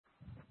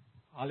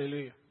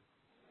Hallelujah.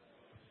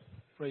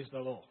 Praise the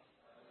Lord.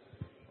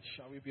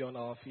 Shall we be on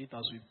our feet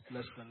as we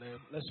bless the name?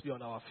 Let's be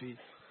on our feet.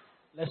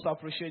 Let's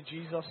appreciate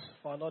Jesus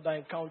for another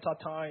encounter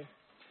time.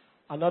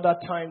 Another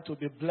time to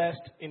be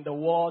blessed in the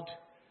word.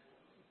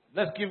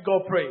 Let's give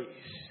God praise.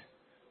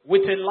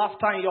 With a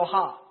laughter in your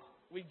heart.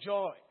 With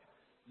joy.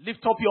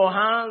 Lift up your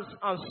hands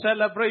and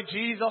celebrate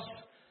Jesus.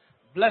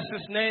 Bless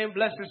His name,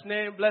 bless His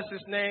name, bless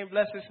His name,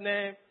 bless His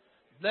name.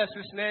 Bless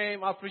His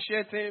name.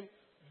 Appreciate Him.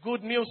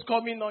 Good news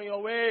coming on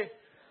your way.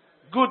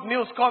 Good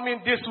news coming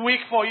this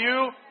week for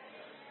you.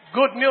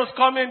 Good news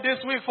coming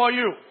this week for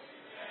you.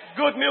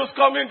 Good news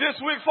coming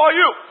this week for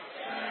you.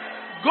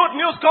 Good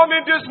news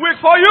coming this week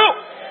for you.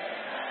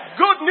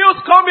 Good news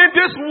coming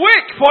this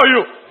week for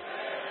you.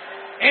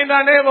 In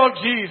the name of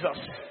Jesus.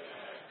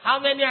 How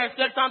many are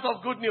expectant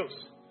of good news?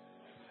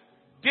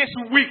 This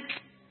week,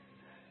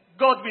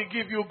 God will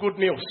give you good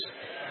news.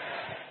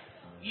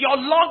 Your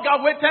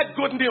long-awaited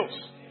good news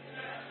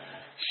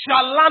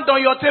shall land on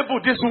your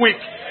table this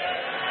week.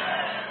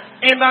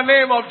 In the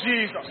name of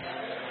Jesus.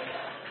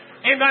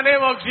 In the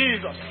name of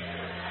Jesus.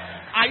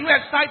 Are you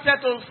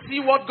excited to see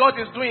what God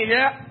is doing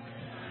here?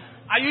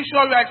 Are you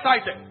sure you are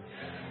excited?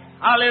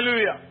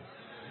 Hallelujah.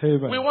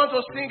 Amen. We want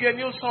to sing a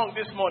new song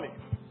this morning.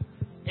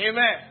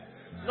 Amen.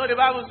 No, the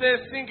Bible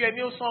says sing a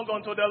new song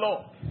unto the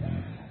Lord.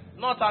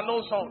 Not an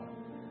old song.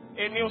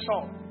 A new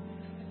song.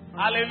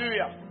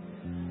 Hallelujah.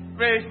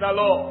 Praise the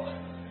Lord.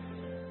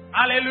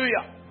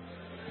 Hallelujah.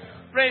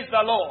 Praise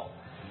the Lord.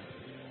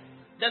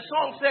 The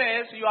song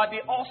says, you are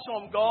the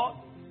awesome God.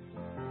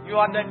 You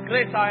are the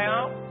great I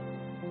am.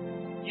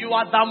 You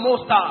are the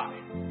most high.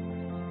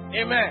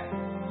 Amen.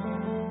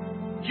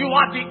 You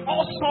are the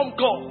awesome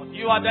God.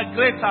 You are the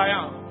great I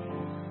am.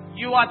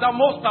 You are the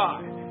most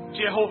high,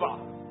 Jehovah.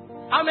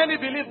 How many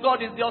believe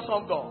God is the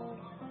awesome God?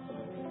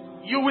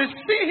 You will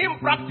see Him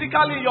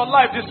practically in your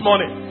life this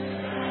morning.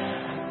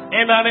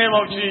 In the name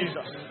of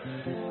Jesus.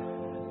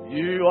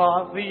 You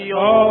are the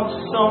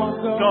awesome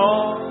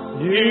God.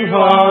 You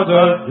are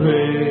the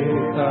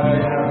great I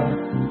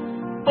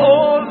am.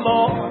 Oh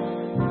Lord,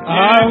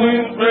 I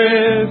will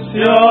praise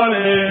your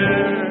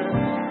name.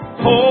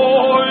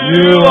 Oh,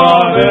 you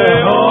are the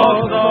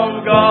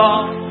awesome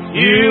God.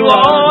 You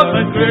are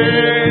the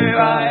great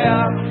I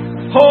am.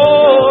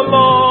 Oh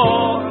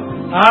Lord,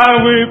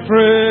 I will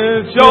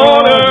praise your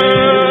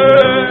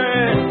name.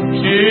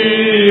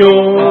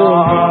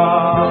 Jehovah.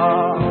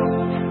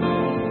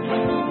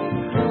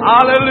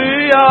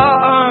 Hallelujah.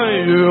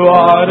 You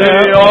are the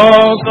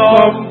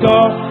awesome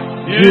God.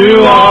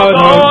 You are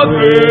the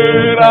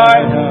great I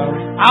am.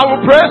 I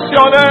will praise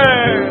your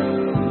name.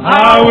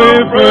 I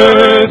will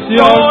praise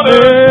your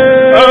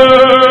name.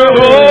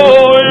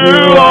 Oh,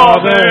 you are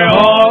the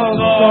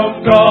awesome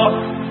God.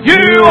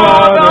 You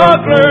are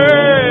the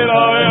great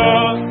I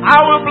am. I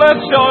will bless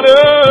your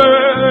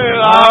name.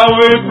 I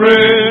will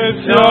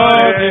praise your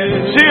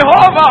name.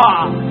 Jehovah.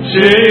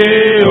 Jehovah.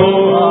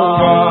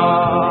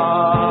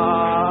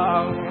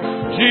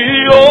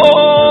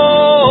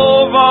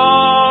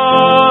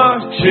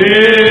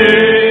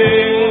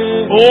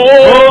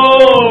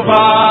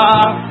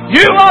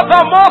 You are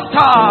the most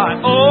high.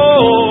 Oh,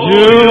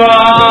 you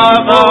are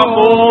the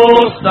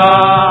most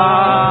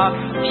high.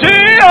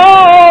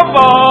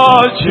 Jehovah,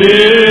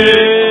 Jehovah.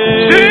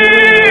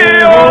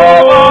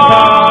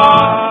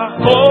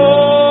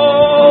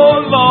 Oh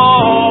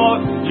Lord,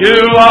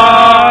 you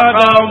are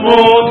the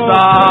most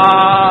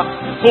high.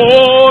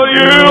 Oh,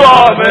 you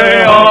are the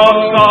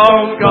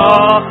awesome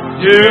God.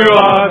 You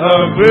are the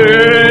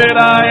great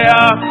I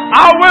am. I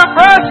will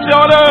praise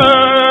your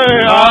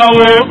name. I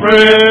will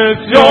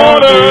praise your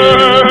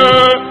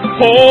name.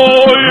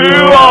 Oh, you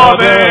are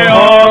the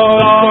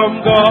awesome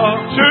God.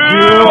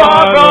 You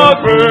are the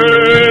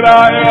great I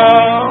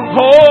am.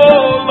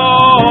 Oh,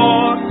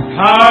 Lord,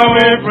 I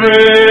will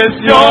praise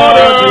your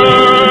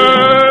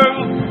name.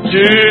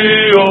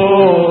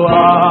 Jehovah.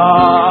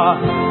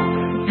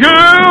 You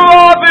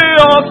are the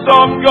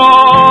awesome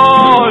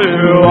God.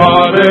 You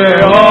are the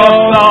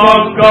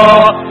awesome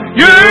God.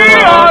 You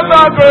are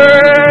the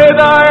great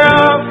I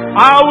am.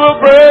 I will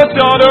praise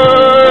your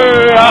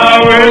name. I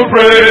will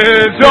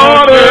praise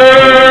your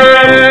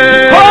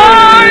name.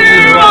 Oh,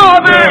 you are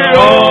the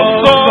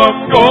awesome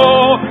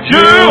God.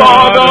 You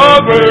are the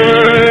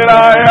great I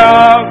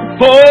am.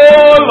 Oh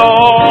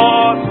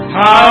Lord,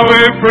 I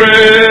will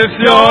praise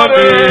your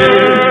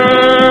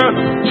name.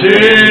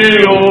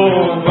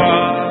 Jehovah.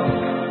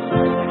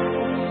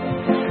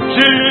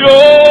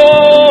 Jehovah.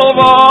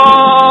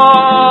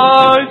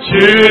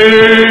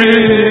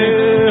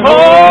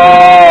 Jehovah.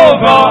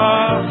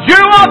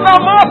 You are the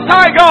most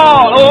high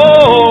God.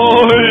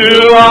 Oh,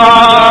 you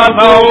are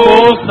the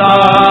most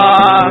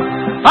high.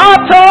 I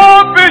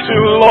told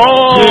you,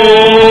 Lord.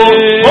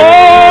 Oh,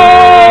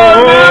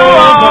 you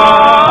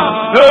are.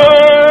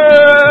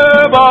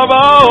 Hey,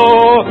 Baba.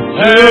 Oh,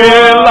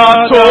 I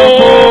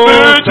told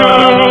you.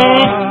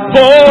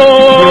 Oh,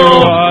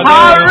 I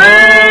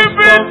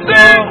repeat,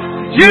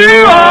 you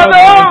are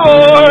the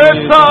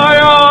most high.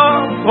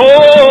 Oh,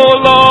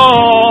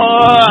 Lord.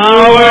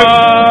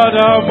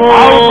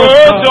 I will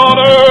praise your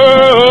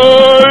name.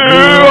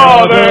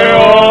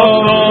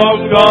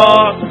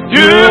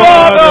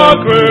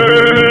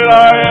 great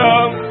I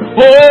am.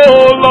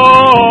 Oh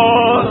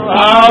Lord,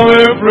 I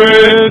will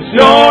praise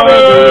your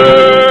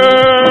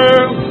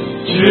name.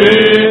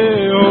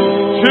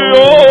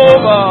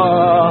 Jehovah.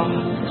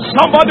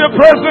 Somebody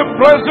praise him,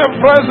 praise him,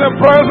 praise him,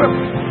 praise him.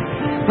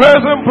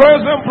 Praise him,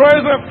 praise him,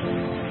 praise him.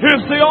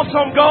 He's the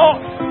awesome God.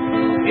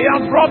 He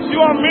has brought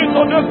you and me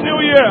to this new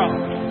year.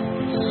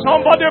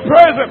 Somebody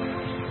praise him.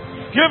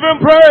 Give him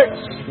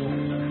praise.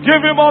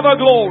 Give him all the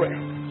glory.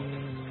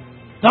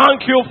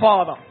 Thank you,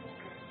 Father.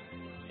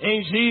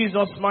 In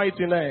Jesus'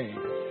 mighty name.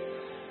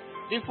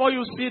 Before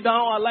you sit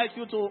down, I'd like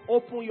you to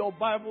open your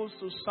Bibles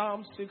to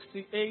Psalm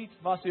 68,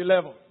 verse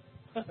 11.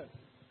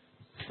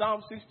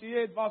 Psalm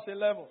 68, verse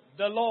 11.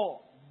 The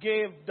Lord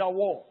gave the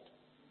word.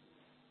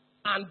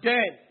 And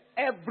then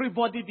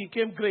everybody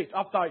became great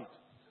after it.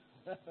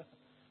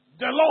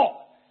 The Lord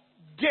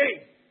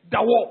gave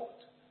the word.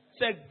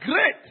 Said,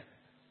 great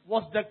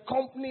was the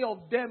company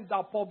of them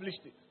that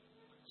published it.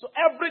 So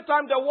every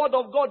time the word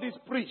of God is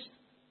preached,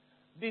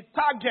 the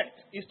target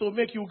is to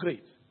make you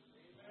great.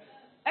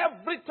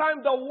 Every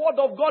time the word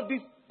of God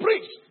is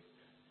preached,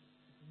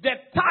 the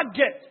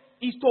target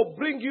is to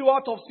bring you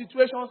out of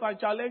situations and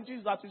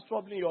challenges that is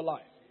troubling your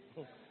life.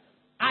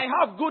 I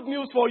have good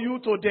news for you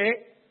today.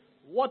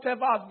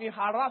 Whatever has been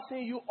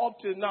harassing you up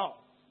till now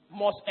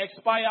must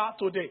expire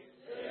today.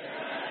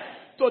 Amen.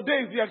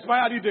 Today is the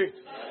expiry date.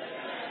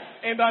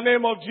 Amen. In the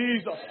name of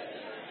Jesus.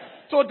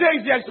 Amen. Today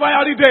is the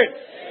expiry date.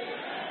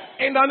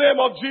 Amen. In the name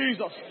of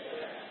Jesus.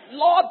 Amen.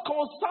 Lord,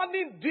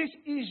 concerning this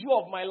issue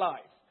of my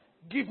life,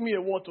 give me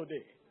a word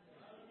today.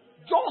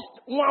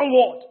 Just one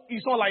word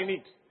is all I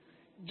need.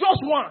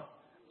 Just one.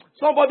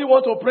 Somebody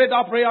want to pray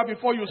that prayer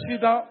before you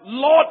sit down?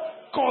 Lord,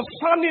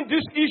 concerning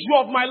this issue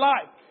of my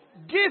life,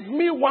 give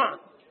me one.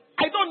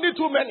 I don't need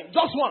too many.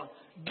 Just one.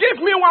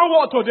 Give me one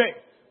word today.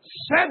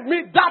 Send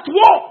me that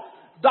word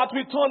that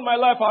will turn my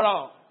life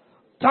around.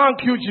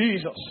 Thank you,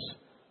 Jesus.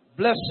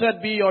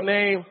 Blessed be your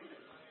name.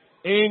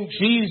 In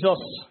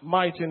Jesus'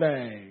 mighty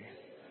name.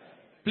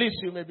 Please,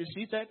 you may be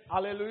seated.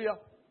 Hallelujah.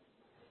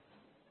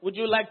 Would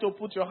you like to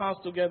put your hands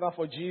together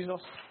for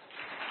Jesus?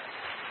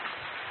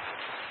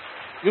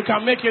 You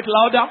can make it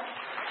louder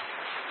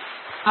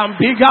and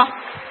bigger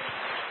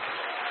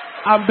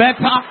and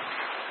better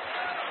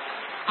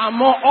and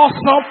more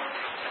awesome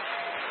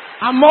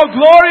and more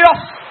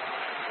glorious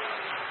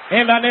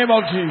in the name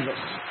of Jesus.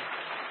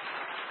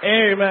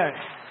 Amen.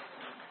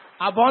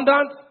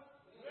 Abundant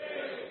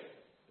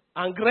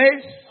and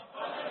grace.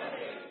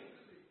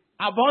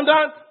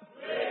 Abundant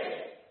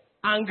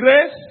and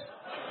grace.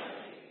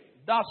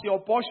 That's your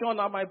portion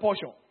and my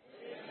portion.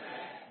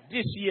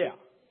 This year.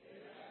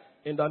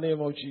 In the name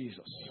of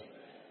Jesus.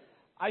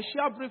 I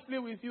share briefly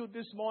with you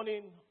this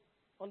morning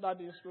under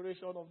the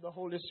inspiration of the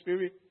Holy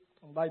Spirit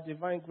and by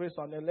divine grace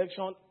and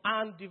election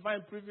and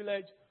divine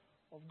privilege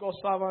of God's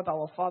servant,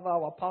 our Father,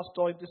 our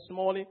pastor this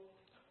morning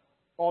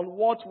on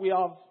what we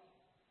have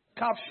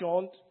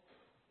captioned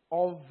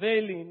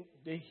unveiling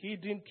the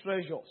hidden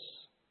treasures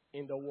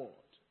in the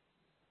world.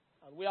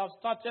 And we have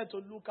started to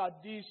look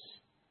at this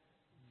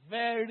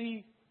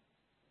very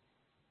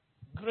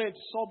great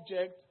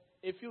subject.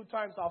 A few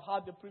times I've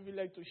had the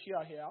privilege to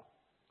share here.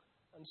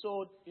 And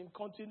so, in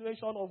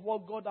continuation of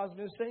what God has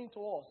been saying to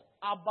us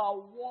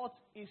about what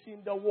is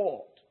in the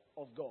Word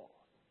of God.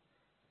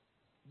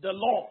 The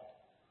Lord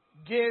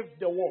gave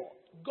the Word.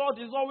 God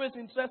is always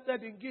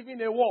interested in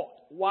giving a word.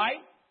 Why?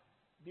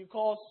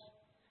 Because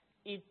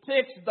it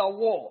takes the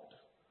Word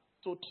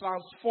to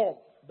transform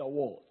the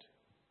world.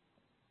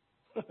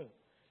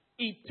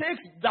 It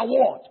takes the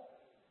Word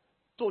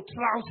to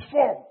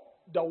transform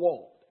the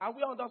world. And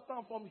we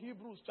understand from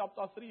Hebrews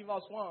chapter 3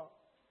 verse 1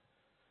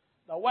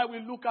 that while we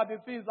look at the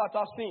things that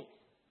are seen,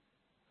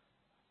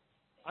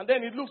 and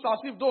then it looks as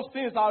if those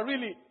things are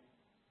really,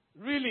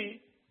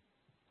 really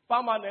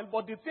permanent,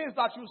 but the things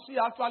that you see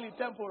are actually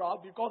temporal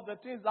because the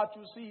things that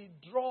you see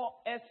draw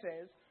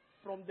essence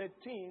from the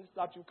things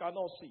that you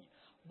cannot see.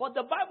 But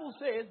the Bible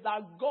says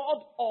that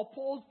God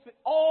upholds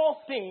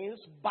all things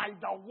by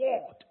the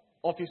word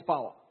of his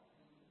power.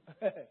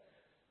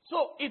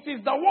 So it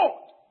is the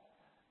word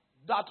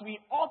that will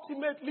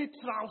ultimately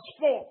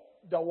transform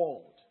the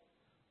world.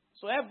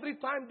 So every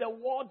time the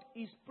word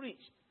is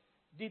preached,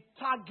 the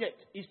target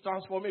is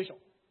transformation.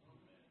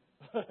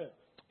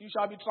 You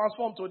shall be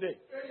transformed today.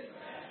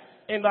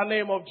 Amen. In the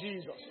name of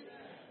Jesus.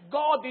 Amen.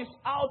 God is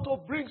out to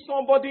bring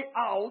somebody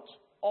out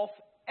of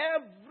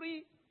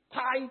every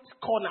tight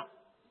corner.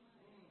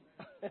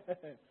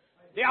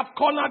 They have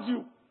cornered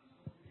you.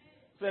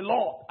 Say,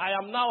 Lord, I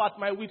am now at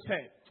my wit's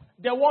end.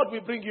 The word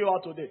will bring you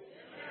out today.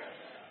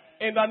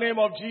 In the name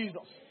of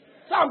Jesus.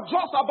 So I'm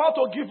just about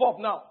to give up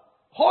now.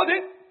 Hold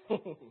it.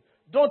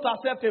 Don't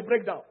accept a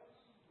breakdown.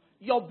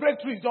 Your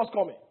breakthrough is just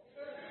coming.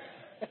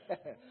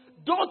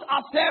 Don't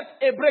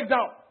accept a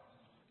breakdown.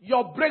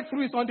 Your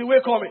breakthrough is on the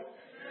way coming.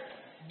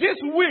 This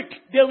week,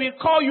 they will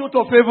call you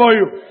to favor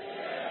you.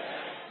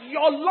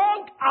 Your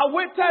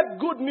long-awaited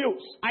good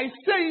news, I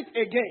say it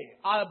again,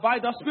 by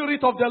the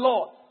Spirit of the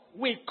Lord,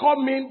 will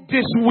come in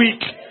this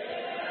week.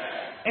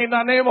 In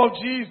the name of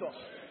Jesus.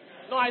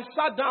 No, I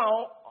sat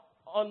down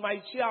on my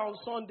chair on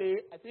Sunday.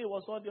 I think it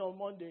was Sunday or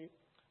Monday.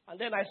 And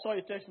then I saw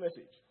a text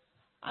message.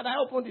 And I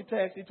opened the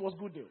text. It was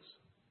good news.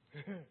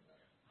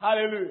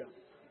 Hallelujah.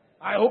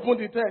 I opened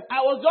the text.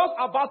 I was just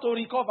about to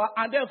recover.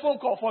 And then phone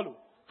call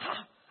followed.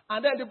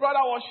 And then the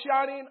brother was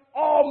sharing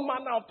all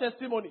manner of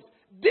testimonies.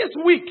 This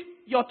week,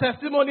 your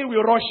testimony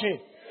will rush in.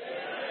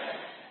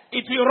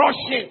 It will rush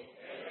in.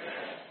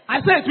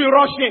 I said it will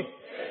rush in.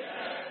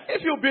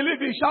 If you believe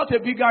it, shout a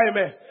bigger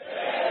amen.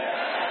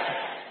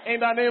 In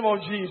the name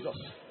of Jesus.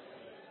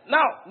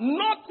 Now,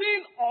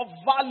 nothing of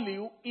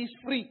value is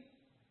free.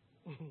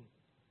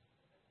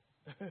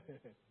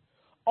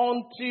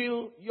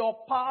 Until your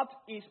part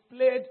is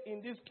played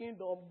in this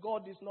kingdom,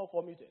 God is not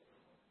committed.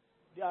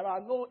 There are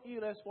no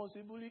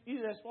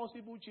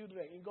irresponsible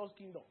children in God's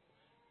kingdom.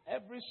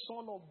 Every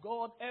son of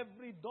God,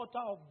 every daughter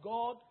of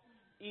God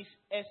is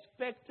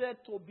expected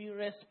to be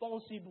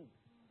responsible.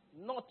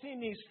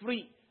 Nothing is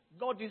free.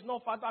 God is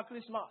not Father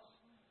Christmas.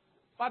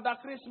 Father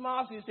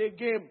Christmas is a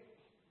game.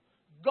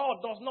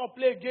 God does not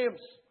play games.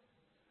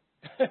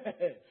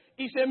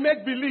 It's a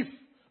make-believe.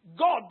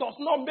 God does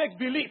not make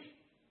believe.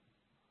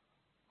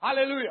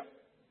 Hallelujah.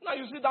 Now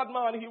you see that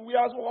man, he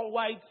wears one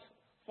white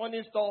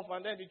funny stuff,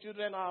 and then the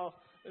children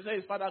they say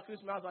it's Father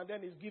Christmas, and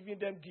then he's giving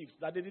them gifts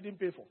that they didn't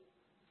pay for.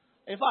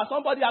 In fact,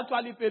 somebody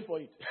actually paid for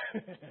it.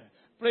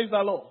 Praise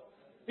the Lord.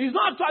 It's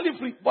not actually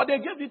free, but they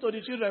gave it to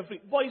the children free.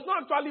 But it's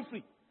not actually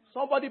free.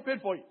 Somebody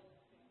paid for it.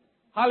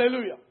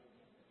 Hallelujah.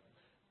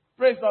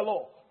 Praise the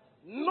Lord.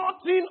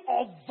 Nothing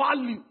of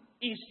value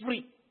is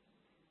free.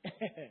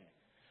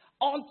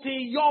 Until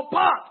your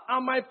part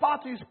and my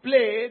part is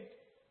played,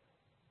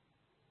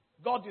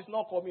 God is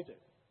not committed.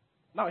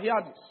 Now hear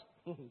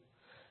this.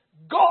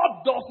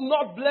 God does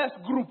not bless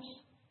groups.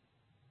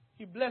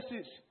 He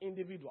blesses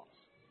individuals.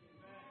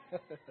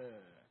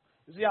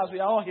 See, as we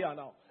are all here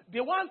now.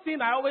 The one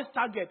thing I always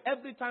target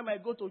every time I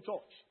go to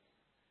church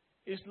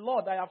is,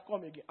 Lord, I have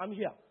come again. I'm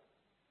here.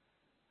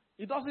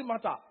 It doesn't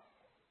matter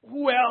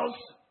who else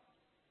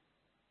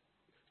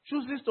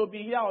chooses to be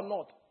here or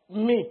not.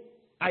 Me,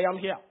 I am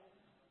here.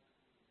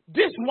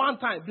 This one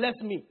time, bless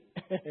me.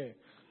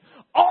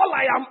 All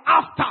I am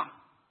after,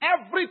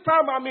 every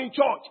time I'm in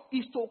church,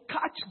 is to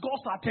catch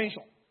God's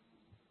attention.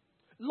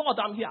 Lord,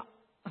 I'm here.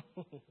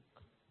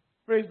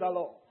 Praise the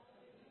Lord.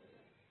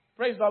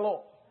 Praise the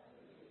Lord.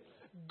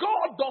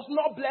 God does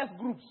not bless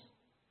groups.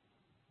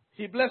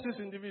 He blesses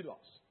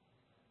individuals.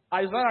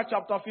 Isaiah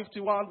chapter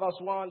 51 verse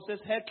 1 says,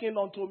 hearken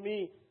unto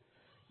me,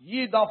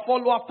 ye that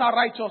follow after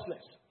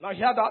righteousness. Now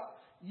hear that.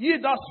 Ye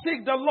that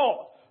seek the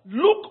Lord,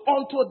 look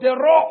unto the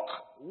rock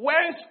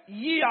whence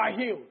ye are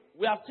healed.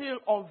 We are still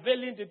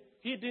unveiling the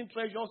hidden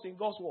treasures in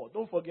God's word.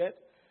 Don't forget.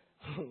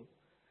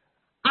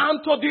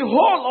 And to the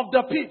hole of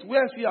the pit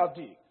whence ye are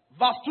digged.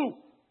 Verse 2.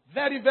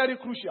 Very, very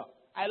crucial.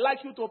 I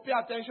like you to pay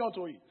attention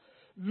to it.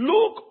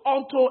 Look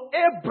unto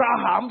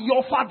Abraham,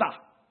 your father,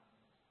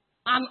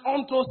 and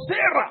unto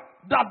Sarah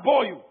that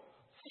bore you.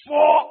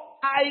 For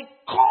I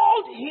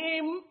called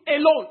him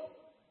alone.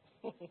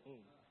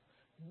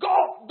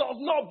 God does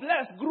not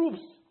bless groups.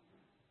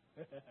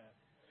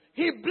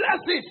 He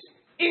blesses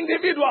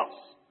individuals.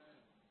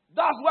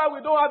 That's why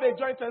we don't have a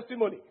joint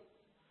testimony.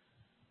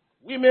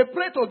 We may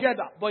pray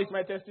together, but it's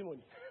my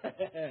testimony.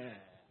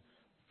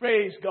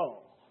 Praise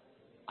God.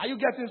 Are you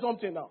getting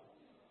something now?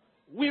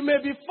 We may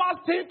be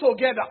fasting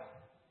together,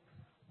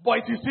 but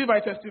it is still my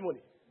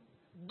testimony.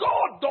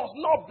 God does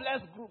not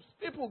bless groups.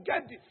 People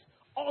get this.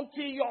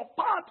 Until your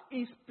part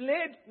is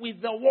played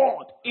with the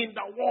word, in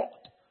the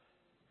word,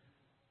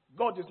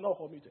 God is not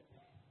committed.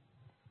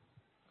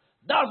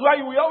 That's why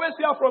we always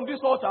hear from this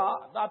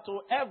altar that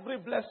to every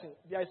blessing,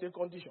 there is a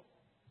condition.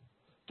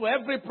 To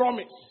every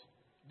promise,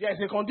 there is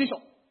a condition.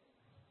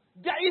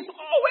 There is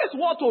always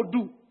what to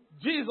do.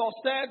 Jesus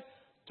said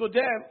to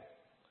them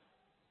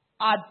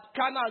at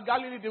Cana,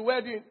 Galilee, the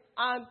wedding,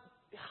 and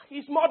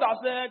his mother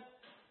said,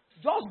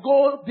 just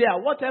go there.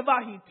 Whatever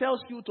he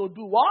tells you to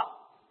do, what?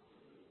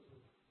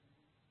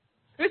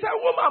 He said,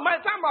 woman, my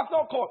time has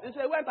not come. He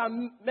said, went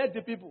and met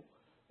the people.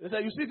 He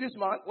said, you see this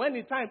man, when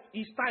his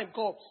time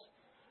comes,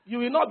 you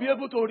will not be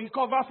able to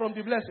recover from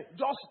the blessing.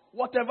 Just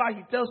whatever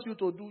he tells you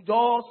to do,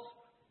 just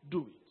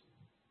do it.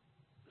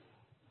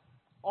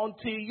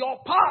 Until your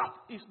part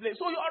is played.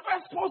 So your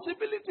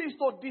responsibility is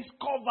to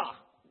discover,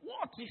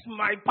 what is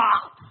my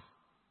part?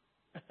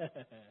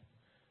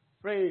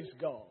 Praise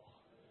God.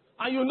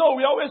 And you know,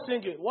 we always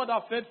sing it. What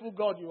a faithful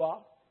God you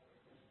are.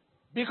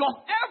 Because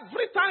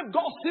every time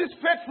God sees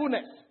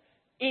faithfulness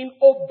in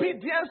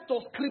obedience to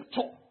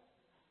scripture,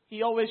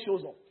 he always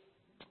shows up.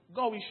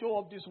 God will show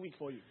up this week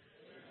for you.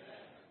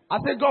 I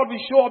said, God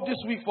will show up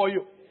this week for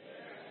you.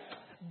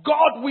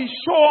 God will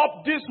show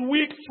up this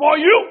week for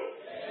you.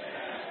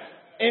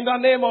 In the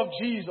name of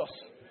Jesus.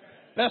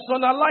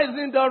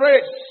 Personalizing the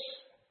race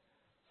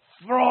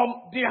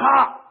from the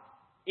heart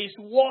is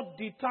what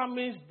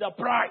determines the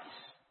price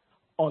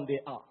on the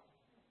earth.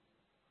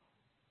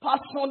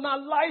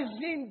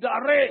 Personalizing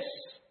the race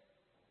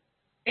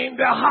in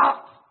the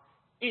heart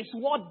is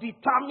what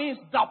determines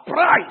the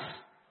price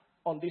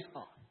on this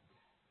earth.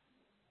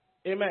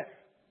 Amen.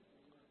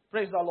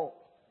 Praise the Lord.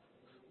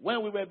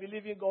 When we were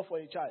believing God for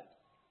a child,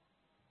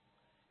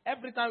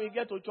 every time we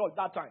get to church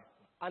that time,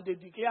 and they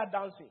declare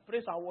dancing,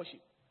 praise and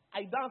worship,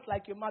 I dance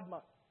like a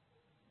madman.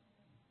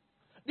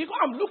 Because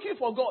I'm looking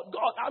for God.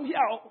 God, I'm here.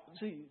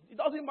 See, it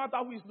doesn't matter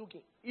who is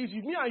looking. It's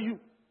me and you.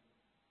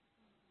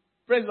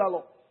 Praise the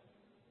Lord.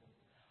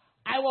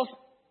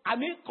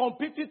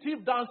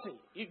 Competitive dancing.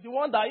 If you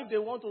wonder if they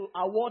want to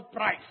award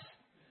prize,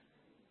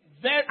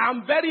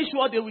 I'm very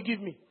sure they will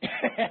give me.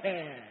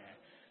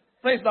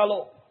 Praise the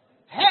Lord.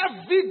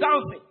 Heavy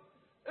dancing.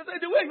 They say,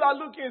 the way you are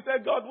looking,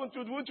 say, God, won't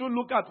you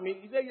look at me?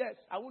 He said, yes,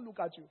 I won't look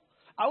at you.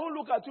 I won't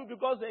look at you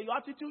because your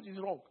attitude is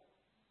wrong.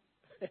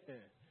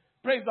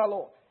 Praise the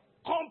Lord.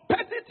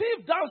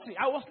 Competitive dancing.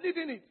 I was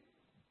leading it.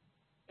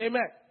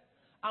 Amen.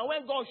 And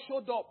when God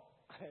showed up,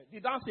 the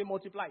dancing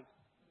multiplied.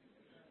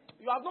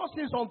 You have not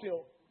seen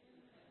something.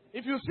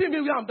 If you see me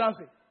where I'm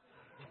dancing.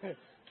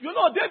 You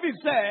know, David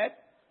said,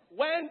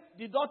 when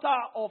the daughter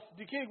of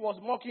the king was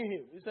mocking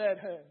him, he said,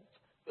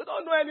 you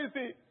don't know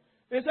anything.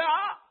 He said,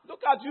 look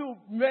at you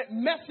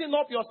messing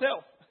up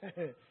yourself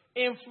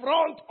in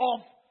front of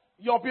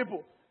your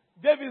people.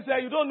 David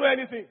said, you don't know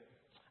anything.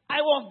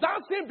 I was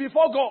dancing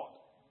before God.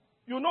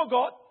 You know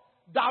God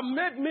that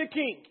made me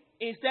king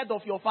instead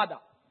of your father.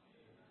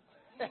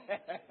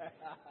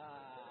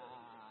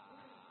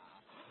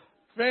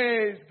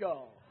 Praise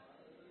God.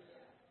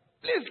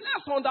 Please,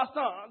 let's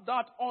understand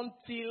that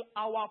until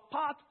our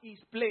part is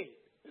played,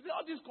 you see,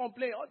 all this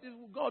complaint, all this,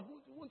 God,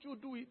 won't you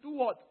do it? Do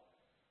what?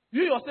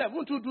 You yourself,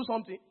 won't you do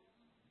something?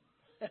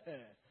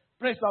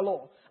 Praise the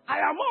Lord. I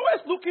am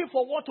always looking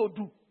for what to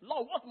do.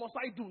 Lord, what must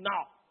I do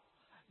now?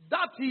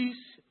 That is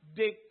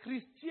the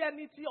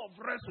Christianity of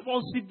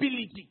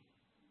responsibility.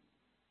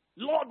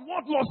 Lord,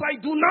 what must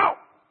I do now?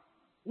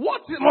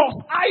 What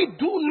must I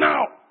do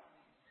now?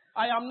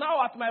 I am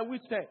now at my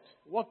wit's end.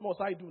 What must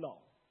I do now?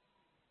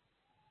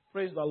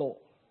 Praise the Lord.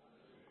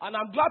 And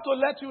I'm glad to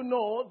let you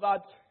know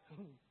that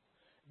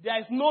there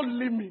is no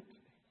limit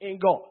in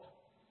God.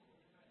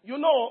 You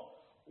know,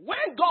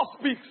 when God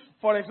speaks,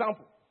 for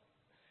example,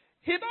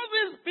 He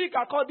doesn't speak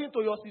according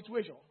to your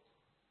situation.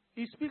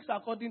 He speaks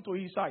according to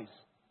His size.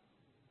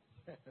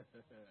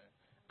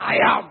 I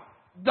am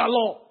the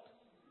Lord.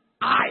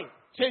 I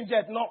change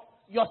it not.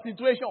 Your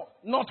situation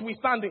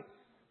notwithstanding.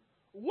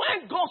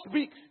 When God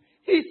speaks,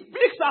 He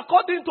speaks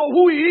according to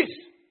who He is,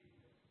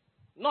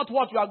 not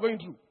what you are going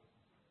through.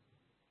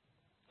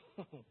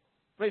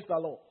 Praise the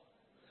Lord.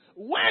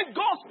 When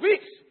God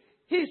speaks,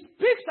 He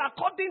speaks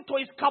according to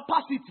His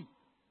capacity,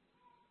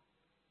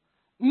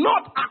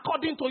 not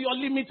according to your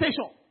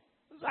limitation.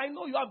 I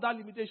know you have that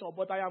limitation,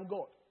 but I am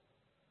God.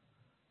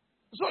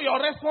 So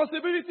your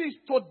responsibility is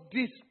to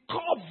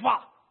discover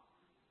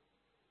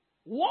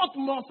what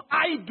must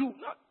I do.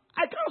 Now,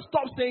 I can't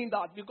stop saying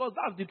that because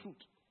that's the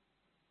truth.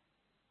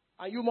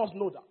 And you must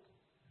know that.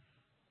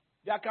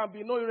 There can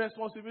be no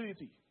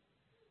irresponsibility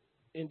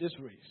in this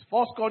race.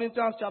 1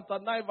 Corinthians chapter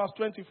 9 verse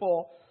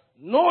 24.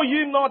 Know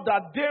ye not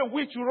that they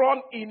which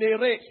run in a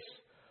race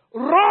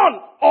run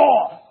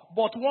all,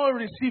 but one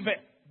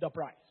receiveth the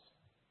prize.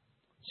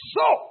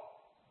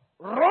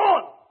 So,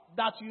 run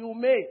that you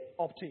may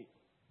obtain.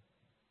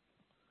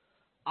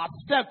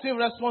 Accepting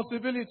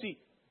responsibility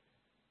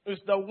is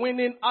the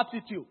winning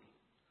attitude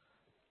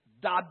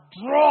that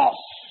draws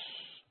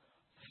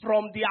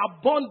from the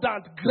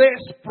abundant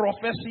grace,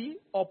 prophecy,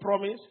 or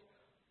promise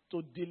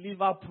to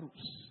deliver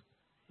proofs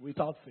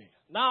without fear.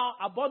 Now,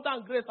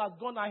 abundant grace has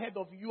gone ahead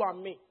of you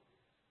and me.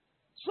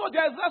 So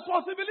there's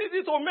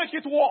responsibility to make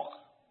it work.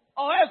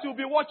 Or else you'll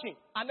be watching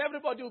and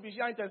everybody will be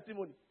sharing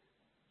testimony.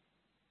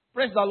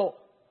 Praise the Lord.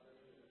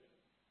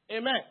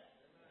 Amen.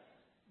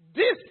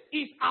 This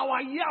is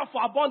our year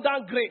for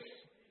abundant grace.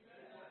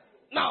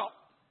 Now,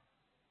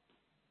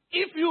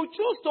 if you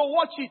choose to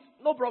watch it,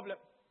 no problem.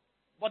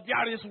 But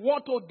there is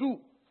what to do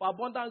for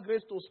abundant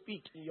grace to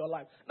speak in your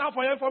life. Now,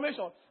 for your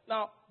information,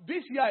 now,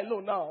 this year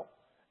alone now,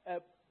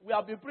 we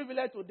have been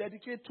privileged to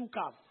dedicate 2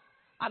 cars.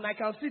 And I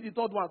can see the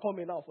third one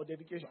coming now for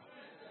dedication.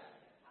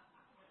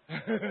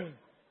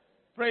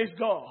 Praise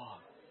God.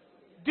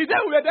 The day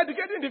we were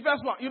dedicating the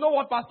first one, you know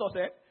what pastor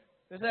said?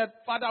 He said,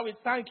 Father, we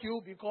thank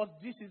you because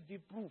this is the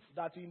proof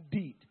that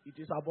indeed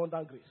it is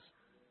abundant grace.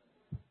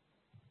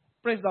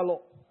 Praise the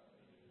Lord.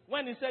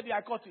 When he said,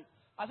 I caught it,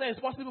 I said, it's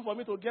possible for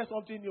me to get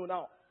something new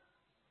now.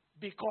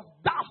 Because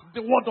that's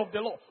the word of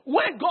the Lord.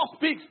 When God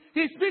speaks,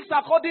 He speaks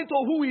according to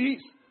who He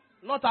is,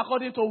 not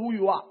according to who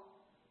you are.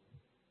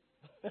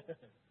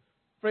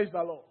 Praise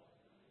the Lord.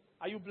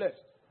 Are you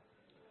blessed?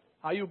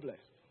 Are you blessed?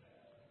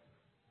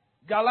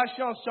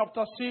 Galatians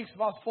chapter 6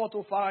 verse 4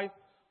 to 5.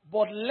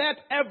 But let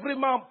every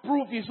man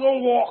prove his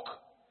own work,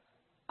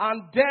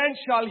 and then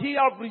shall he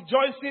have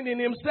rejoicing in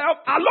himself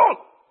alone,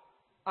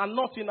 and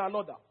not in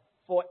another.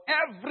 For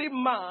every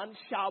man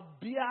shall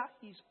bear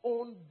his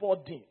own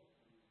burden.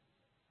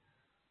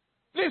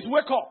 Please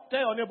wake up. Tell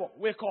your neighbor,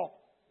 wake up.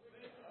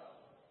 Wake up.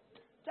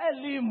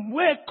 Tell him,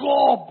 wake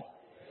up.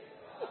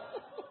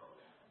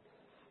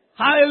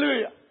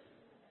 Hallelujah.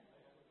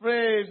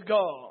 Praise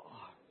God.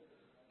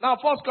 Now,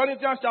 1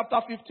 Corinthians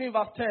chapter 15,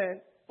 verse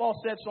 10, Paul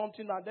said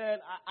something, and then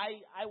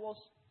I was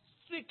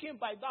stricken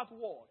by that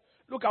word.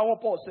 Look at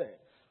what Paul said.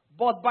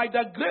 But by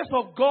the grace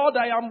of God,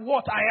 I am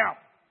what I am.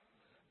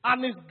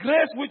 And his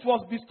grace which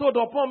was bestowed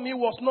upon me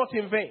was not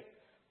in vain.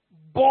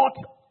 But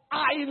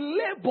I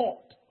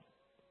labored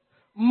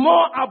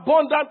more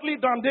abundantly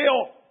than they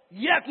all.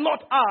 Yet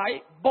not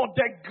I, but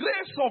the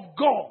grace of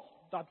God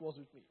that was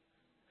with me.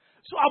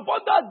 So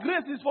abundant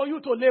grace is for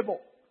you to labor.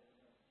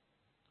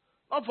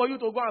 Not for you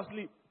to go and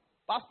sleep.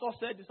 Pastor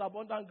said it's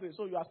abundant grace,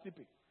 so you are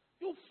sleeping.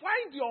 You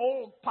find your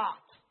own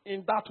part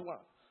in that one.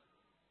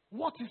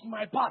 What is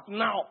my part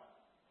now?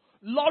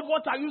 Lord,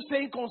 what are you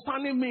saying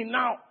concerning me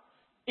now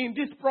in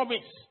this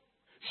promise?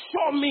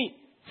 Show me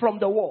from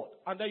the word.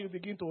 And then you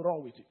begin to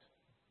run with it.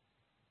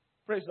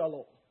 Praise the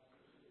Lord.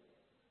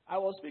 I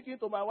was speaking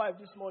to my wife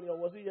this morning, or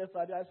was it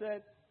yesterday? I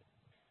said,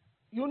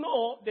 you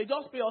know, they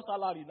just pay us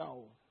salary now.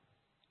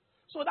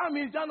 So that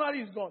means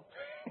January is gone.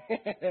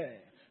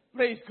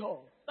 Praise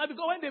God. Now,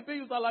 because when they pay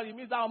you salary, it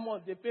means that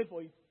month they paid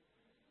for it.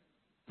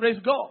 Praise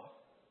God.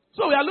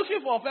 So we are looking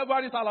for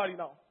February salary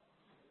now.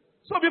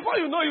 So before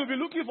you know, you'll be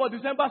looking for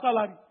December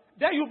salary.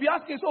 Then you'll be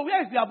asking, so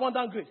where is the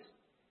abundant grace?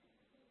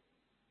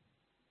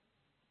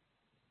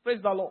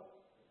 Praise the Lord.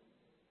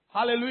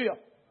 Hallelujah.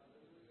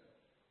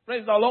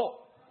 Praise the Lord.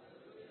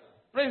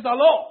 Praise the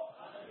Lord.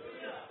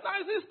 Hallelujah. Now,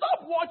 you see,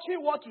 stop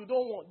watching what you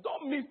don't want.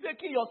 Don't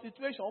mistake your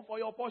situation for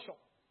your portion.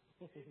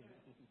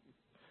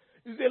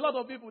 You see, a lot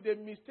of people, they're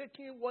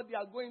mistaking what they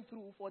are going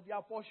through for their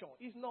portion.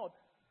 It's not.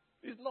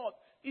 It's not.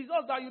 It's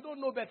just that you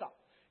don't know better.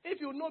 If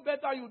you know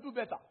better, you do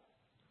better.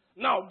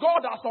 Now,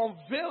 God has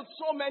unveiled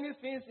so many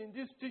things in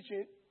this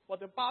teaching. For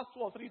the past 2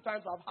 or 3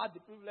 times, I've had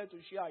the privilege to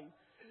share it.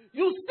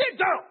 You sit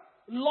down.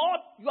 Lord,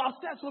 you have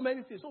said so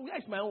many things. So where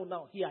is my own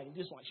now? Here in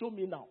this one. Show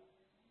me now.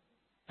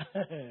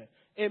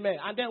 Amen.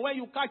 And then when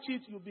you catch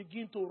it, you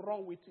begin to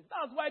run with it.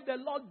 That's why the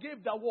Lord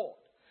gave the word.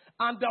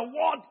 And the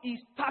word is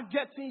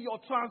targeting your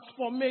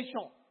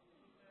transformation.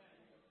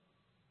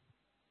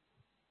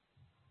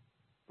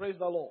 Praise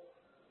the Lord.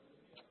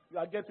 You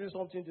are getting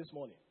something this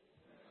morning.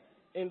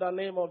 In the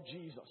name of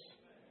Jesus.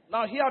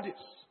 Now hear this.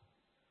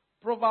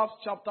 Proverbs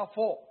chapter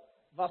 4,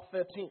 verse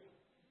 13.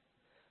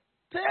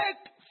 Take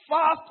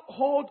fast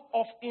hold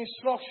of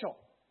instruction.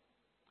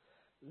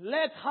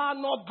 Let her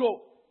not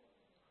go,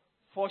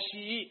 for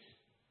she is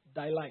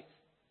thy life.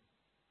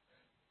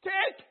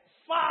 Take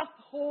fast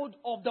hold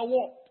of the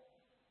word.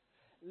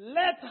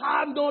 Let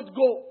her not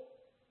go.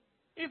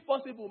 If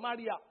possible,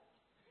 marry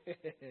her.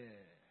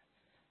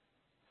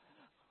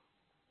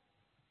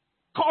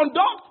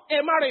 Conduct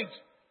a marriage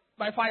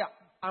by fire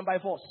and by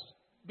force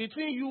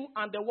between you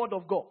and the word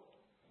of God.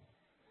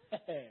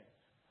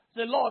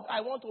 Say, Lord,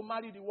 I want to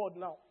marry the word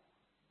now.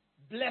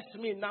 Bless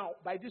me now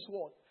by this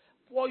word.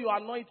 Pour your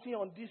anointing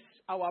on this,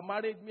 our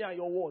marriage, me and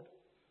your word.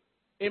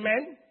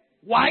 Amen.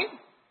 Why?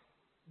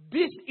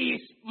 This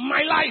is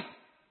my life.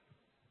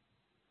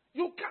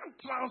 You can't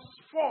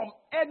transform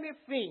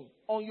anything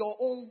on your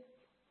own,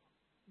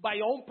 by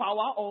your own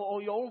power or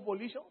on your own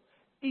volition.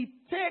 It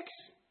takes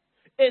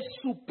a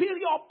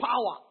superior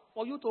power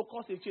for you to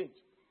cause a change.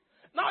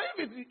 Now,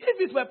 if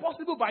it were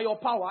possible by your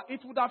power, it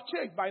would have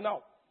changed by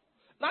now.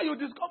 Now you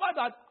discover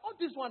that all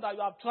this one that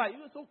you have tried,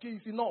 it's okay,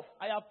 it's enough.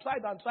 I have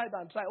tried and tried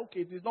and tried.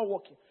 Okay, it is not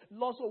working.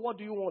 Lord, so what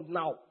do you want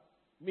now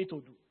me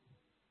to do?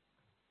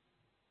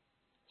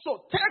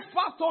 So take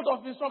fast hold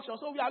of instruction.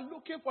 So we are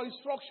looking for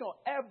instruction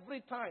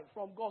every time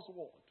from God's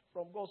word.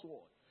 From God's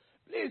word.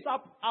 Please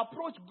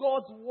approach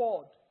God's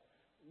word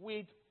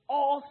with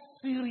all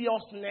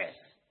seriousness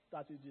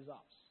that it deserves.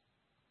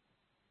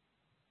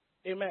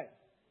 Amen.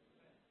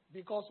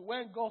 Because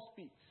when God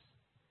speaks,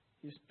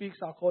 he speaks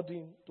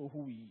according to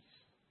who he is.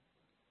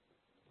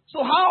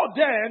 So how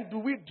then do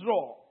we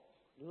draw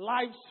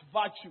life's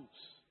virtues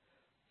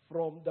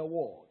from the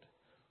word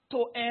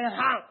to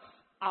enhance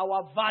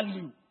our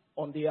value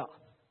on the earth?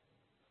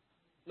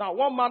 Now,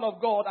 one man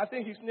of God, I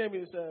think his name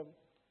is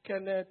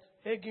Kenneth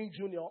Hagin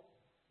Jr.,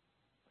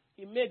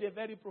 he made a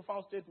very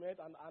profound statement,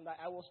 and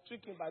I was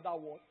stricken by that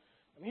word.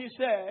 And he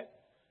said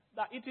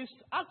that it is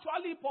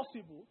actually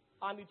possible,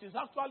 and it is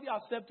actually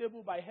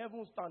acceptable by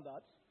heaven's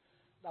standards,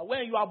 that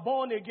when you are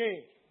born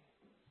again,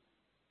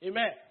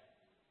 amen,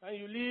 and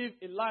you live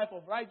a life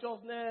of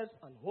righteousness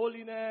and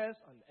holiness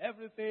and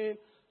everything,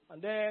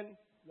 and then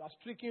you are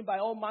stricken by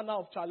all manner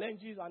of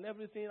challenges and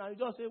everything, and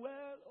you just say,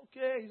 well,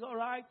 okay, it's all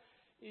right.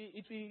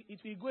 It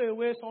will go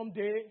away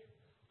someday.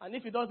 And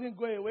if it doesn't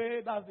go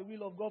away, that's the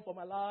will of God for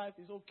my life.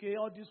 It's okay.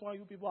 All this one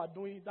you people are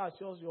doing, that's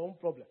just your own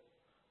problem.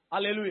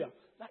 Hallelujah.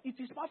 Now, it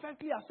is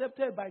perfectly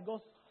accepted by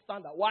God's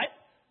standard. Why?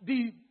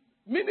 The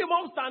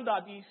minimum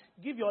standard is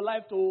give your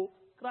life to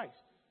Christ.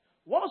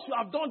 Once you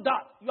have done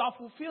that, you have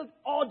fulfilled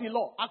all the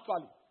law,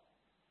 actually.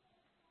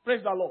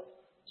 Praise the Lord.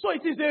 So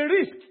it is a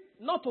risk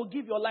not to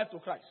give your life to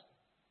Christ.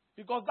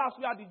 Because that's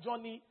where the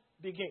journey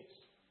begins.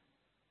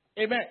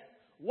 Amen.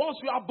 Once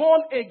you are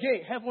born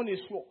again, heaven is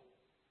sure.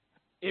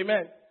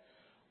 Amen.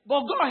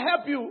 But God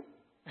help you.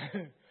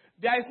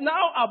 There is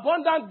now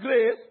abundant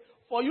grace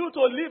for you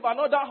to live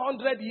another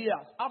 100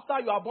 years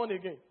after you are born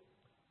again,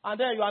 and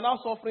then you are now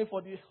suffering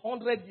for the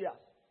 100 years.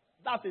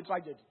 That's a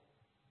tragedy.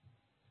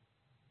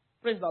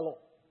 Praise the Lord.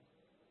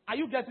 Are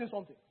you getting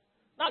something?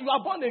 Now, you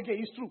are born again,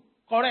 it's true.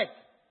 Correct.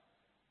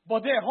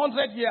 But then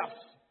 100 years.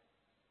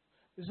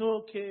 It's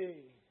okay.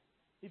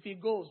 If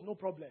it goes, no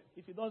problem.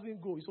 If it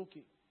doesn't go, it's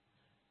okay.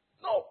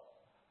 No.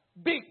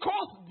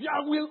 Because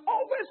there will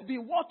always be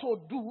what to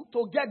do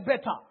to get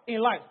better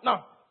in life.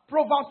 Now,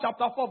 Proverbs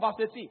chapter 4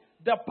 verse 18.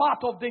 The path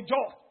of the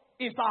just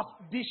is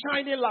as the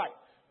shining light,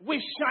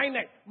 which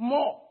shineth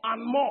more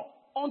and more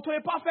unto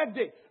a perfect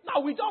day.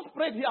 Now, we just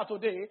prayed here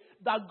today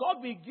that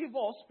God will give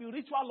us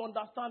spiritual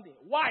understanding.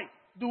 Why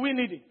do we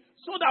need it?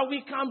 So that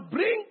we can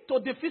bring to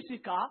the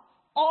physical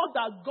all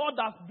that God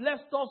has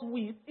blessed us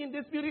with in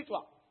the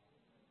spiritual.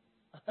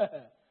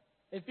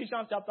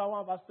 Ephesians chapter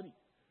 1 verse 3.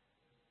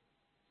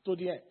 To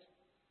the end.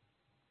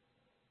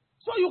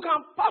 So you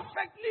can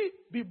perfectly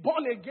be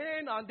born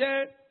again and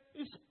then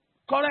it's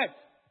correct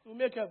to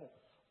make heaven.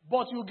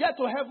 But you get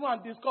to heaven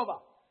and discover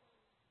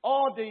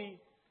all the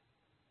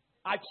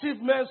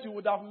achievements you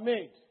would have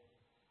made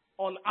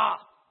on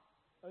earth.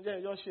 And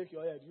then you just shake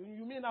your head.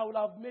 You mean I would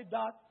have made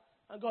that?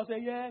 And God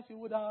said, yes, you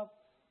would have.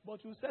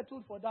 But you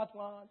settled for that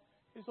one.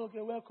 It's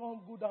okay.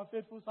 Welcome, good and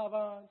faithful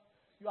servant.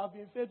 You have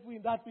been faithful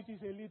in that which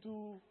is a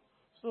little.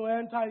 So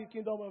enter the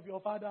kingdom of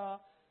your Father.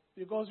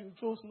 Because you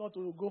chose not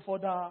to go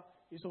further.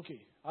 It's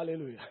okay.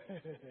 Hallelujah.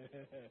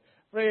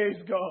 Praise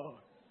God.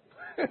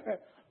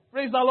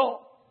 Praise the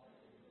Lord.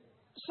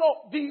 So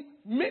the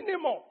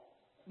minimum,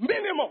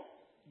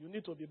 you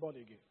need to be born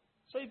again.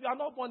 So if you are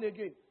not born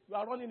again, you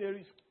are running a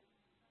risk.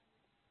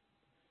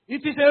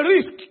 It is a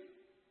risk.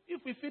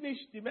 If we finish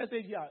the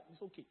message here,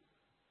 it's okay.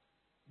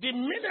 The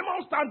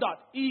minimum standard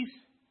is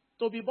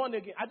to be born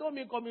again. I don't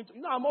mean coming to,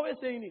 I'm always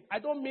saying it. I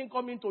don't mean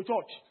coming to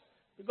church.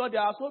 Because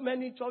there are so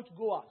many church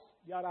goers.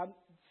 There are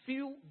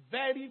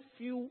very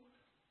few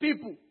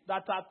people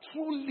that are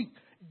truly,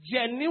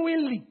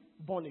 genuinely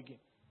born again.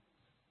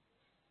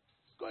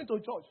 It's going to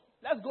church.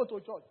 Let's go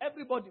to church.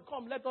 Everybody,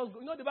 come, let us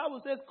go. The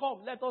Bible says,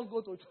 come, let us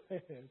go to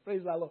church.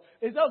 Praise the Lord.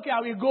 It's okay, I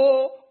will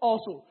go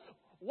also.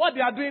 What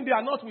they are doing, they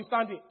are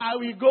notwithstanding. I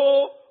will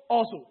go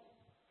also.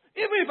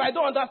 Even if I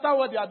don't understand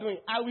what they are doing,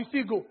 I will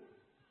still go.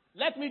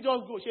 Let me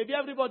just go. Maybe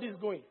everybody is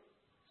going.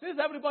 Since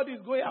everybody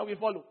is going, I will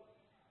follow.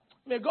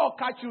 May God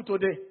catch you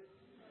today.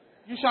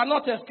 You shall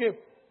not escape.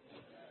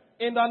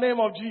 In the name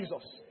of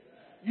Jesus.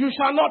 You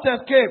shall not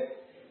escape.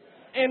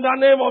 In the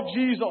name of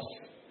Jesus.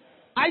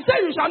 I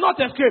say you shall not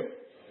escape.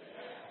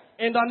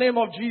 In the name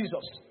of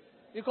Jesus.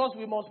 Because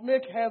we must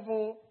make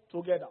heaven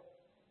together.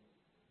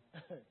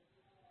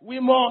 We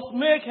must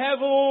make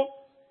heaven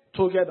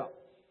together.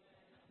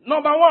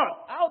 Number one,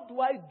 how do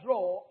I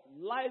draw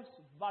life's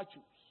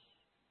virtues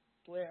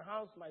to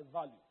enhance my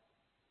value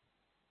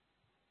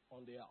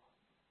on the earth?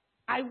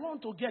 I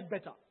want to get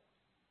better.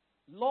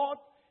 Lord,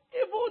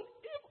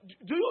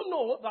 do you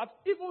know that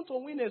even to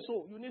win a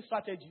soul, you need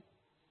strategy?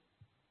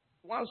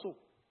 One soul.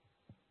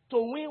 To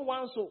win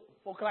one soul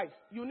for Christ,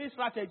 you need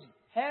strategy.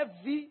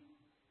 Heavy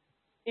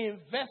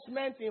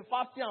investment in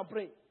fasting and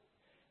praying.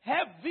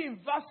 Heavy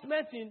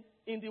investment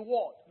in the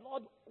word.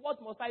 Lord,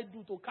 what must I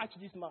do to catch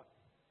this man?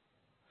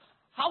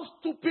 How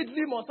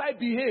stupidly must I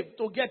behave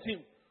to get him?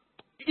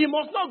 He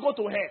must not go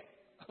to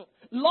hell.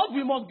 Lord,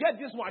 we must get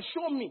this one.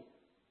 Show me.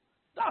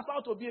 That's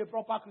how to be a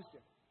proper Christian.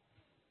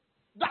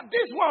 That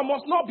this one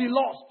must not be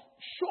lost.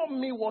 Show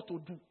me what to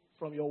do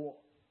from your word.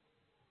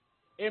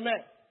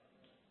 Amen.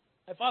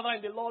 My father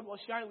in the Lord was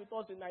sharing with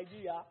us in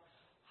Nigeria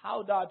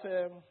how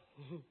that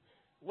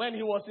when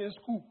he was in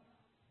school,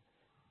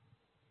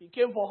 he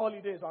came for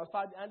holidays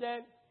and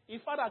then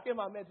his father came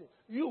and met him.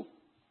 You,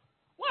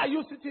 why are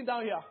you sitting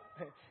down here?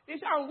 He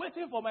said, I'm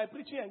waiting for my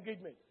preaching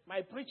engagement.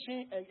 My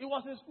preaching, and he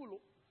was in school.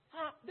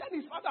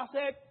 Then his father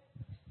said,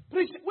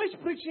 which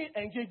preaching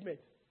engagement?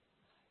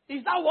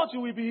 Is that what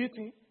you will be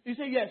eating? He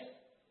said, yes.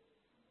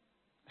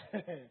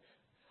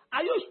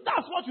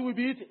 That's what you will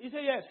be eating? He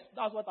said, yes,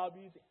 that's what I'll be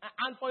eating.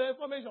 And for your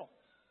information,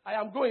 I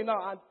am going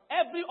now, and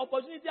every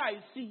opportunity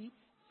I see,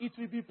 it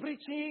will be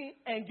preaching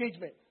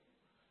engagement.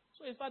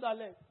 So his father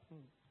left.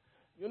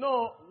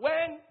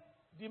 When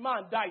the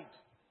man died,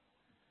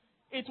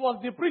 it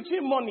was the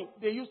preaching money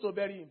they used to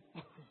bury him.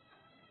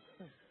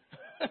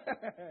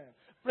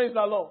 Praise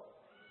the Lord.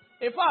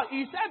 In fact,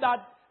 he said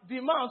that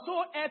the man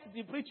so ate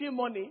the preaching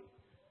money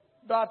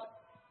that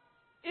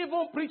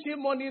even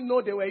preaching money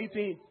know they were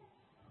eating it.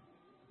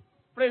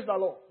 Praise the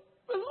Lord.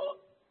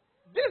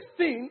 This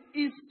thing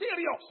is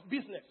serious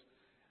business.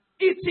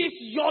 It is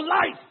your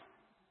life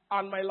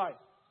and my life.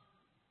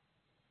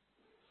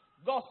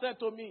 God said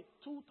to me,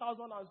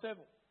 2007,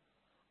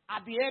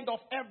 at the end of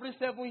every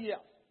 7 years,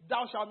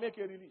 thou shalt make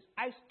a release.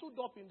 I stood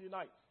up in the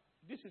night.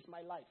 This is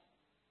my life.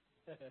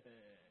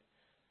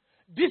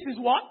 This is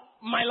what?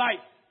 My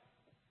life.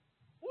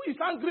 Who is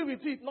angry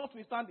with it,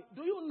 notwithstanding?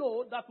 Do you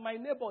know that my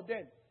neighbor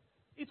then,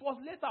 it was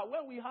later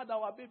when we had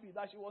our baby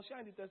that she was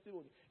sharing the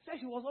testimony. She said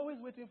she was always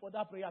waiting for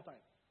that prayer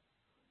time.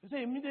 He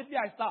said, immediately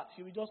I start,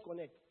 she will just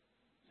connect.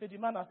 Say, the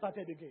man has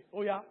started again.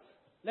 Oh yeah?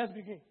 Let's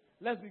begin.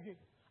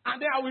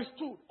 And then I will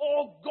stood.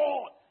 Oh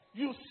God,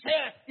 you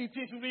said it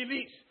is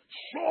released.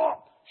 Sure.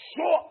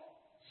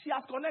 She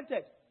has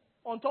connected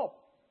on top.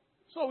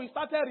 So we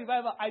started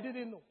revival. I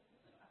didn't know.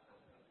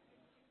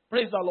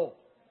 Praise the Lord.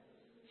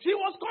 She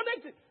was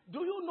connected. Do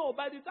you know,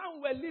 by the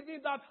time we were leaving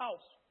that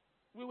house,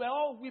 we were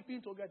all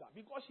weeping together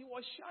because she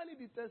was sharing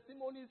the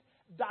testimonies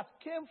that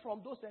came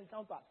from those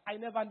encounters. I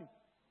never knew.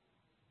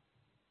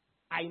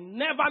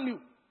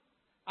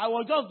 I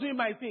was just doing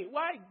my thing.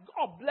 Why?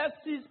 God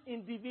blesses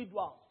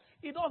individuals.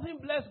 He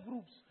doesn't bless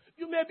groups.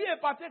 You may be a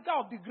partaker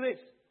of the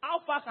grace. How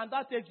far can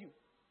that take you?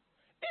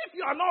 If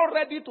you are not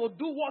ready to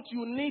do what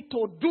you need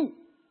to do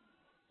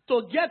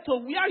to get to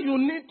where you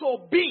need to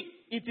be,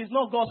 it is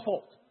not God's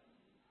fault.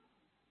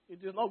 It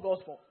is not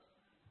God's fault.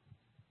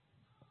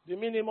 The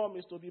minimum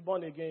is to be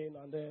born again,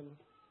 and then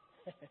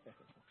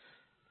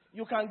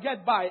you can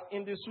get by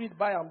in the sweet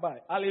by and by.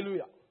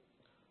 Hallelujah.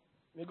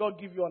 May God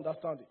give you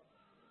understanding.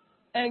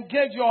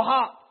 Engage your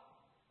heart.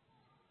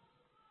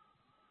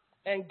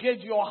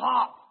 Engage your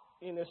heart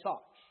in a search.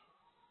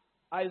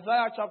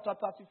 Isaiah chapter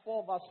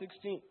 34 verse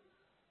 16.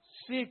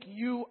 Seek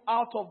you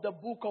out of the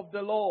book of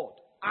the Lord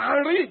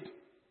and read.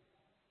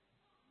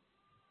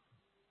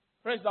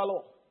 Praise the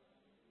Lord.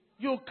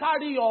 You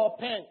carry your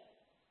pen,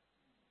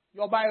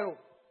 your biro,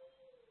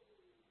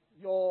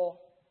 your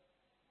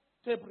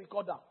tape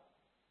recorder.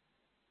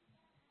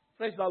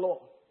 Praise the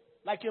Lord.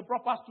 Like a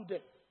proper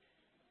student.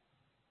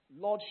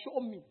 Lord, show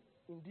me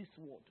in this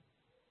word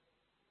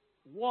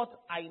what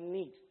I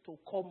need to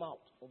come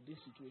out of this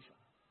situation.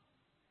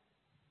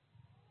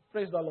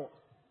 Praise the Lord.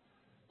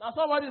 Now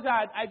somebody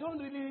said, I don't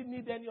really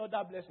need any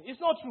other blessing. It's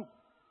not true.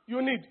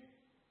 You need.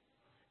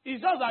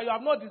 It's just that you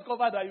have not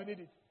discovered that you need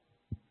it.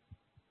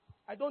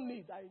 I don't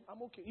need.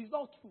 I'm okay. It's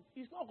not true.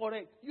 It's not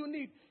correct. You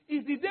need.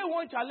 If the day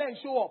one challenge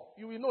show up,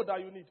 you will know that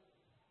you need.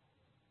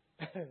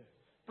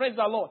 Praise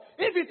the Lord.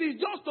 If it is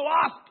just to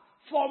ask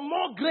for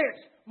more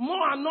grace,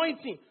 more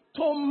anointing,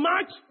 to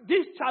match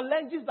these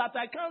challenges that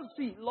I can't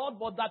see, Lord,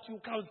 but that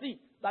you can see,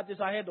 that is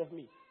ahead of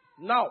me.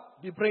 Now,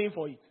 be praying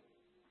for it.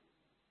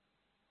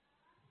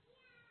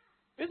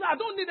 He said, I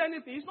don't need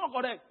anything. It's not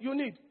correct. You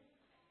need.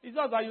 It's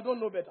just that you don't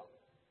know better.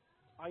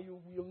 And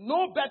you will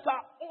know better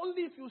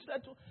only if you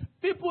said to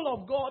people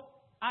of God.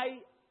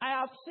 I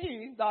have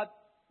seen that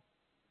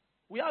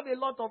we have a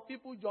lot of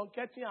people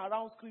junketing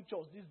around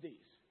scriptures these days.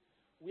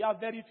 We have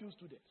very few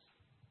students.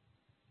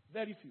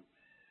 Very few.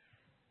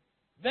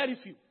 Very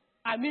few.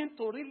 I mean,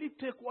 to really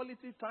take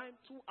quality time,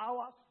 2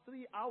 hours,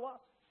 3 hours,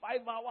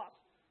 5 hours.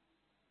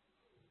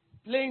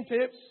 Playing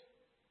tapes.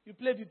 You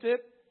play the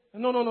tape.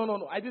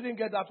 No. I didn't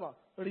get that one.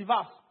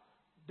 Reverse.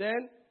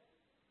 Then,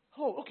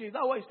 okay, is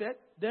that what he said?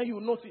 Then you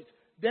note it.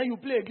 Then you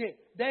play again.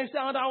 Then you say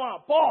another one.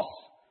 Pause.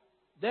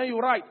 Then you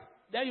write.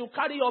 Then you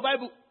carry your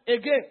Bible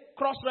again.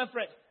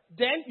 Cross-reference.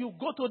 Then you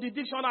go to the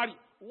dictionary.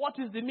 What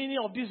is the meaning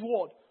of this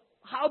word?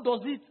 How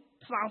does it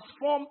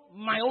transform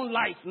my own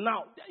life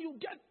now? Then you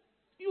get,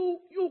 you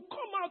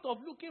come out of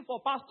looking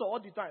for pastor all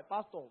the time.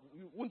 Pastor,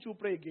 won't you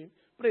pray again?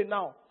 Pray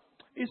now.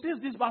 It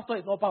seems this pastor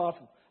is not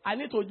powerful. I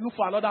need to look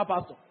for another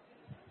pastor.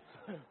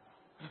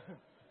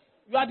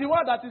 You are the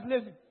one that is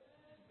lazy.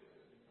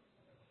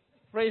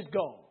 Praise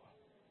God.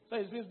 So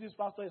it means this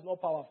pastor is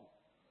not powerful.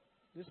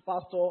 This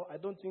pastor, I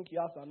don't think he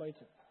has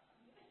anointing.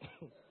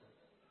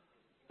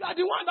 You are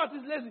the one that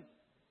is lazy.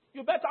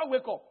 You better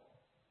wake up.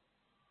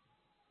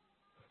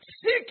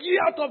 Seek ye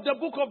out of the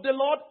book of the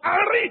Lord and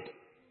read.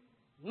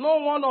 No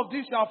one of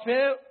these shall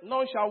fail,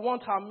 none shall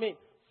want her mate.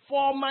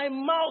 For my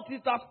mouth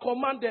it has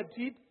commanded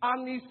it,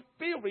 and his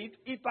spirit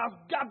it has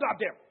gathered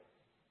them.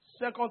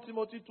 2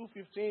 Timothy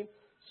 2:15.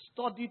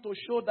 Study to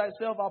show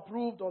thyself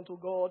approved unto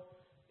God,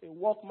 a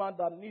workman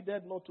that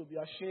needed not to be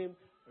ashamed,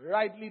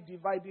 rightly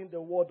dividing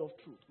the word of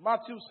truth.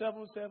 Matthew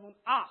 7:7.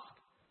 Ask,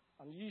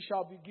 and ye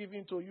shall be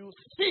given to you.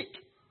 Seek,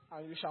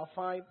 and you shall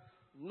find.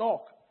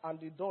 Knock, and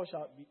the door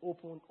shall be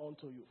opened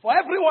unto you. For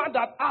everyone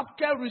that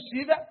asketh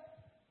receiveth,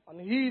 and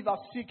he that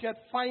seeketh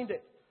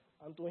findeth,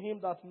 and to him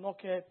that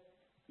knocketh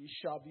it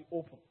shall be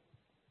opened.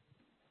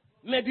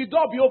 May the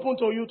door be open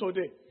to you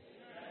today.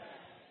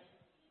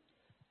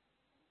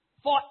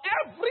 For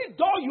every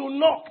door you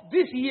knock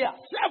this year,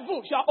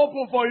 7 shall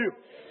open for you.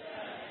 Amen.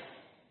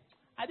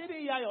 I didn't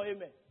hear your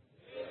amen.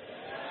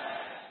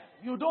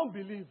 You don't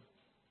believe.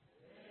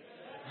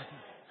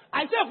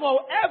 I said for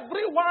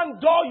every one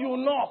door you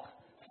knock,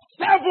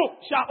 7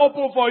 shall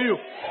open for you.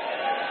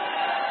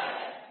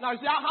 Now you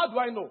say, how do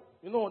I know?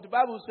 You know, the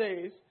Bible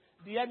says,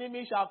 the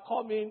enemy shall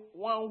come in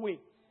one way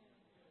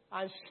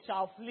and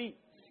shall flee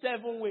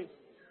 7 ways.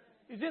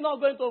 Is he not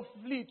going to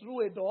flee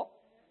through a door?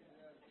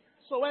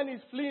 So when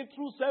he's fleeing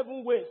through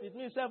 7 ways, it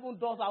means 7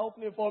 doors are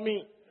opening for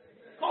me.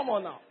 Come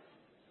on now.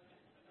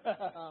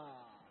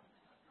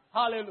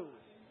 Hallelujah.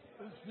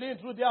 He's fleeing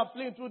through there,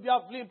 fleeing through there,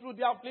 fleeing through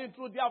there, fleeing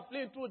through there,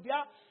 fleeing through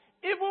there.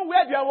 Even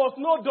where there was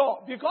no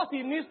door, because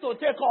he needs to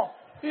take off,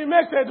 he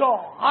makes a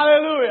door.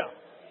 Hallelujah.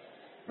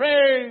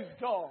 Praise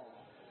God.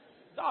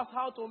 That's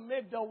how to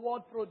make the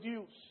word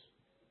produce.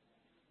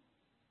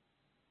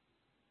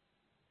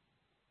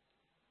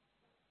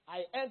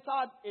 I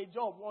entered a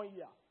job 1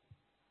 year.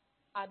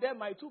 And then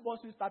my 2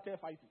 bosses started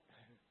fighting.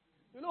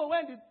 You know,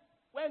 when 2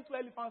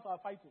 elephants are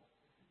fighting,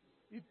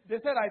 they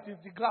say that it is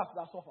the grass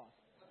that suffers.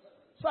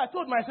 So I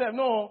told myself,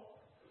 no,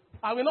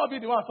 I will not be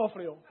the one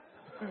suffering.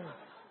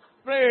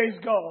 Praise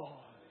God.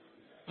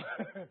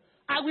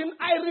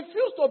 I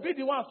refuse to be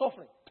the one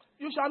suffering.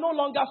 You shall no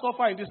longer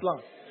suffer in this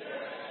land.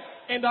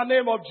 In the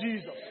name of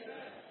Jesus.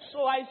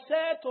 So I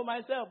said to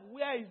myself,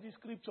 where is the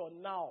scripture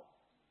now?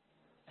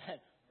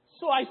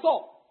 So I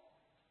saw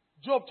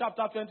Job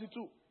chapter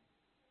 22,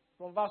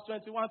 from verse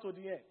 21 to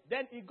the end.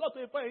 Then he got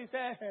to a point, he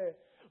said,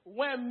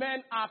 when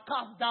men are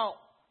cast down,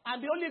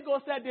 and the Holy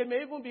Ghost said they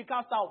may even be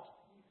cast out.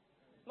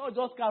 Not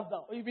just cast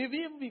down, it may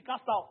even be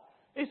cast out.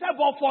 He said,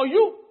 but for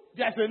you,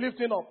 there's a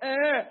lifting up.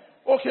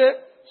 Okay,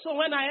 so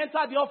when I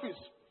enter the office,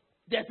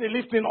 there's a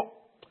lifting up.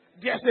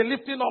 There's a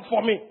lifting up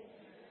for me.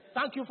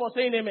 Thank you for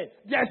saying amen.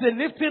 There's a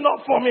lifting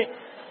up for me.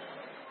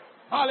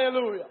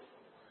 Hallelujah.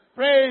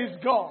 Praise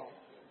God.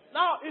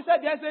 Now, he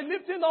said, there's a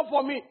lifting up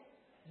for me.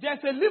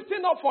 There's a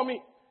lifting up for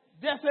me.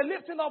 There's a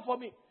lifting up for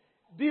me.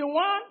 The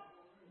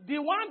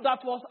one that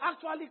was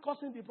actually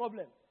causing the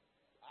problem.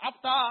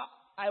 After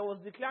I was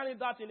declaring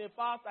that in a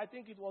fast, I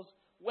think it was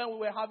when we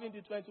were having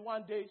the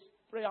 21 days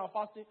prayer and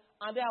fasting.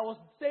 And then I was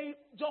saying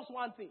just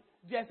one thing.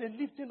 There's a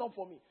lifting up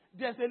for me.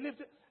 There's a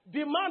lifting.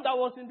 The man that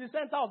was in the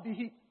center of the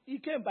heat, he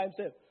came by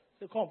himself.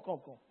 He said, come.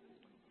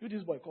 You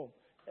this boy, come.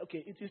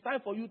 Okay, it is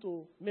time for you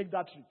to make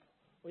that trip.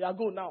 We are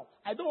going now.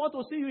 I don't want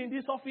to see you in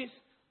this office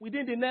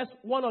within the next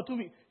 1 or 2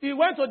 weeks. He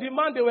went to the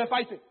man they were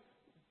fighting.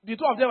 The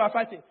 2 of them were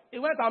fighting. He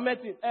went and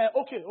met him.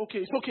 Okay,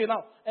 it's okay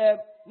now.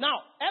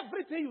 Now,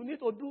 everything you need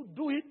to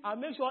do it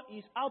and make sure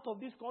he's out of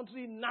this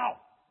country now.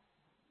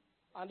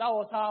 And that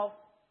was how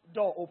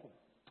door opened.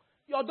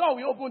 Your door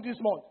will open this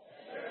month.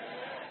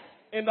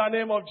 In the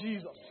name of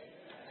Jesus.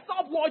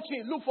 Stop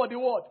watching. Look for the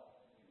word.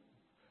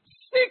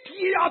 Speak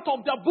ye out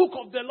of the book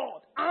of the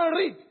Lord and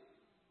read.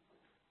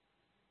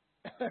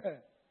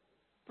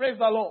 Praise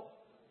the Lord.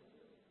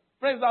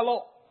 Praise the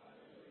Lord.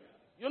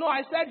 You know,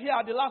 I said here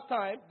the last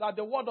time that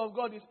the word of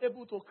God is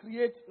able to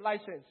create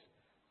license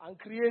and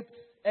create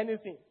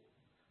anything.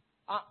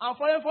 And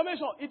for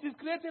information, it is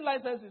creating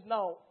licenses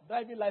now,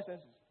 driving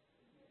licenses.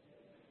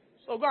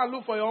 So go and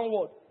look for your own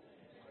word.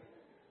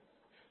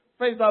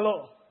 Praise the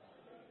Lord.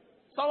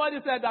 Somebody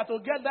said that to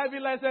get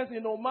driving license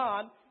in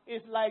Oman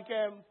is like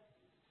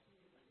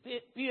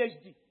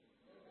PhD.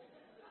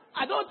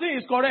 I don't think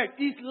it's correct.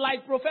 It's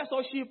like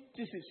professorship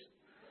thesis.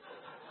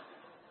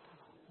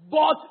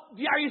 But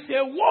there is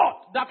a word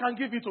that can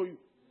give it to you.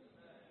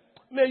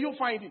 May you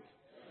find it.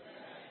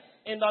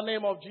 In the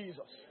name of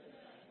Jesus.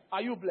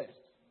 Are you blessed?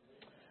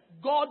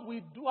 God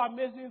will do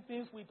amazing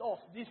things with us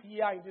this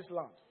year in this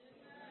land.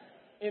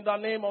 In the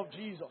name of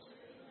Jesus.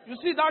 You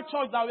see that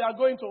church that we are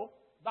going to?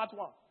 That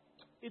one.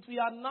 It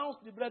will announce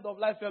the Bread of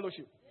Life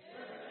Fellowship.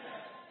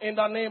 In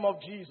the name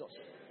of Jesus.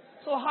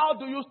 So how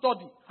do you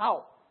study?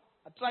 How?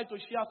 I try to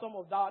share some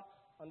of that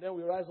and then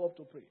we rise up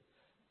to pray.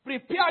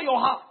 Prepare your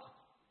heart.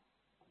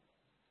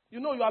 You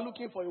know you are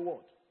looking for a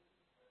word.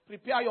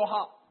 Prepare your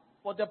heart.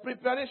 For the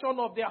preparation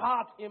of the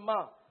heart in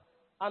man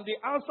and the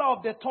answer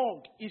of the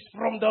tongue is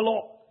from the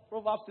Lord.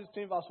 Proverbs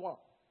 16 verse 1.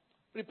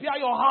 Prepare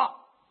your heart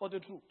for the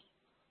truth.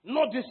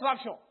 No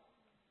distraction.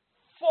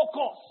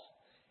 Focus.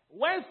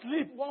 When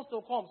sleep wants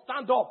to come,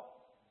 stand up.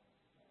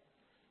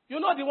 You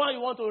know the one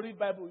you want to read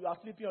Bible, you are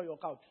sleeping on your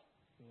couch.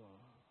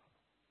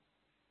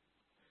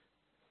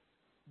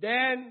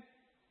 Then,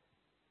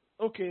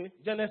 okay,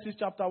 Genesis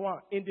chapter 1.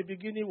 In the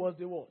beginning was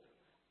the word.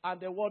 And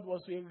the word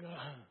was saying,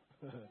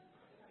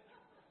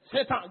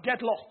 Satan,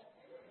 get lost.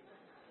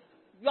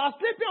 You are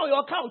sleeping on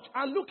your couch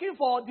and looking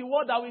for the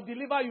word that will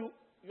deliver you.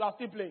 You are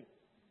still playing.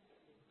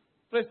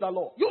 Praise the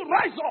Lord. You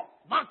rise up.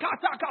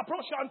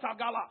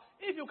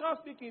 If you can't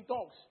speak in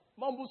tongues,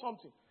 mumble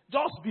something.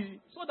 Just be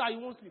so that you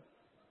won't sleep.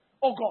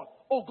 Oh God,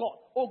 oh God,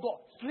 oh God.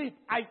 Sleep.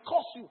 I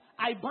curse you.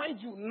 I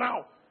bind you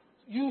now.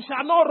 You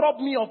shall not rob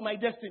me of my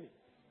destiny.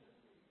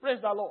 Praise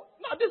the Lord.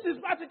 Now, this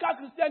is practical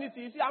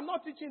Christianity. You see, I'm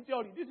not teaching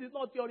theory. This is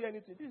not theory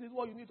anything. This is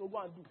what you need to go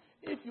and do.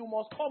 If you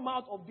must come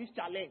out of this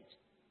challenge.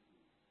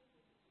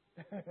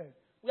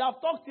 We have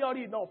talked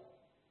theory enough.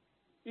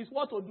 It's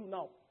what to do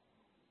now.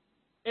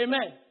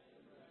 Amen.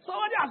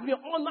 Somebody has been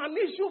on an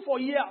issue for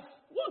years.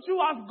 Won't you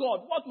ask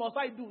God, what must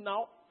I do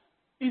now?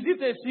 Is it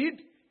a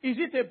seed? Is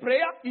it a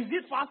prayer? Is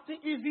it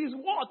fasting? Is this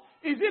what?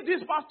 Is it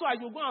this pastor I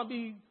should go and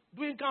be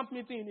doing camp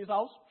meeting in his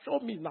house? Show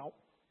me now.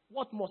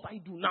 What must I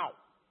do now?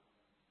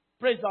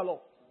 Praise the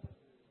Lord.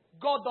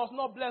 God does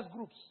not bless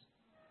groups.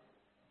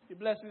 He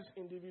blesses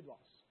individuals.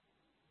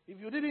 If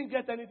you didn't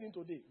get anything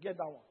today, get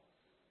that one.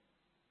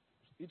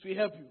 It will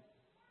help you.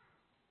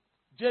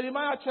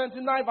 Jeremiah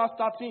 29 verse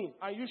 13.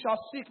 And you shall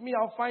seek me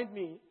and find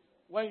me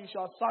when you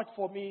shall search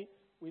for me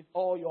with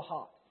all your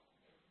heart.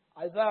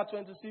 Isaiah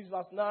 26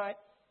 verse 9.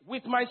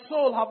 With my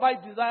soul have I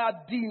desired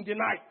thee in the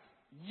night.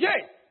 Yea,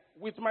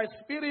 with my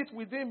spirit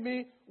within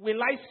me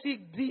will I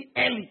seek thee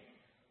early.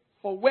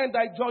 For when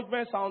thy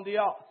judgments are on the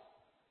earth,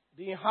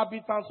 the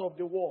inhabitants of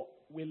the world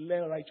will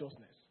learn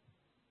righteousness.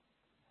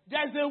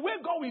 There's a way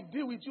God will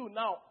deal with you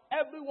now.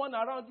 Everyone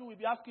around you will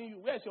be asking you,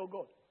 where's your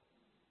God?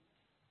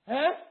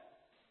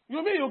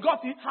 You mean you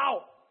got it?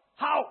 How?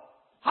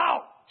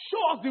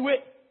 Show us the way.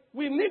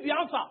 We need the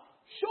answer.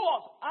 Show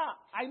us.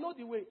 I know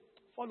the way.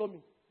 Follow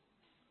me.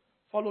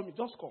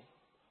 Just come.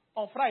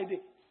 On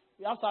Friday,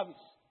 we have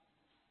service.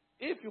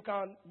 If you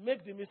can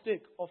make the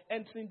mistake of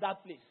entering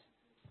that place,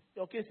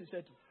 your case is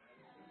settled.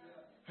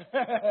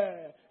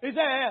 He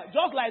said,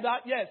 just like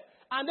that, yes.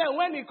 And then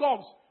when he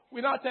comes,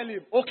 we now tell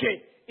him,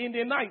 okay, in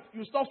the night,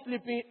 you stop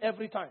sleeping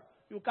every time.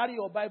 You carry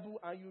your Bible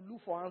and you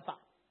look for answer.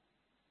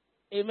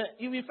 Amen.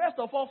 He will first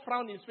of all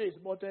frown his face,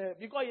 but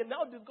because he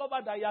now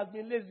discovered that he has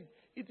been lazy.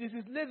 It is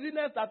his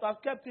laziness that has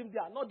kept him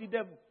there, not the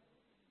devil.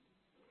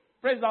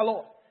 Praise the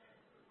Lord.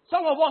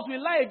 Some of us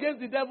will lie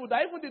against the devil,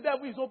 that even the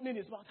devil is opening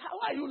his mouth. How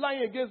are you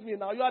lying against me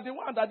now? You are the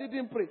one that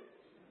didn't pray.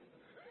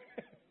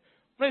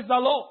 Praise the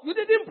Lord. You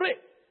didn't pray.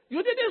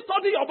 You didn't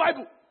study your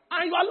Bible.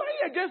 And you are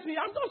lying against me.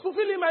 I'm just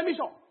fulfilling my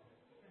mission.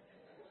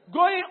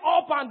 Going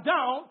up and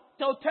down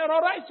to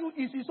terrorize you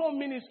is his own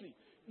ministry.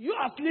 You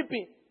are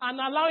sleeping and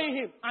allowing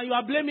him, and you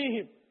are blaming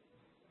him.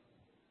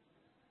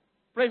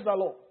 Praise the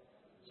Lord.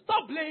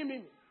 Stop blaming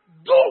me.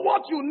 Do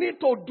what you need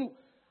to do.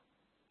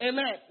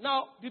 Amen.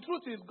 Now, the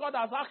truth is, God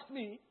has asked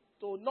me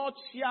to not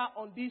share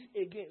on this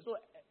again. So,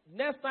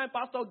 next time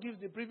Pastor gives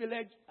the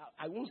privilege,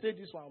 I won't say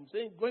this one. I'm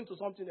saying going to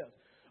something else.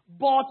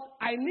 But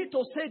I need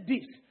to say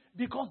this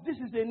because this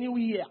is a new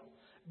year.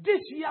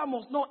 This year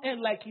must not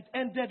end like it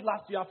ended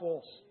last year for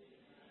us.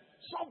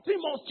 Something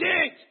must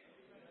change.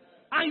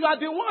 And you are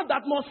the one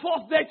that must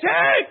force the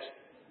change.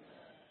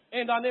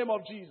 In the name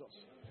of Jesus.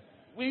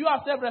 Will you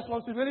accept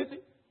responsibility?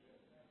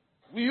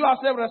 Will you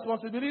accept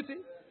responsibility?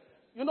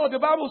 You know, the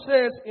Bible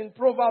says in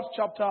Proverbs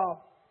chapter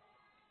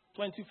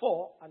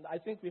 24, and I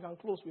think we can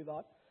close with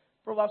that.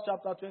 Proverbs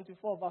chapter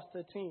 24,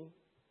 verse 13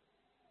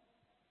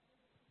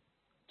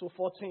 to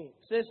 14.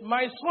 Says,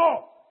 my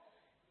son,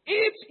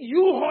 eat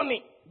you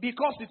honey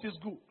because it is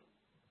good,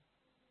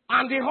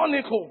 and the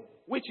honeycomb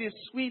which is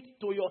sweet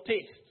to your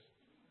taste.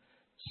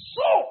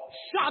 So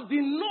shall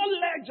the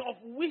knowledge of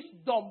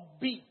wisdom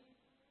be.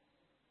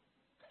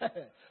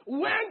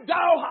 When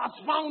thou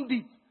hast found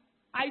it,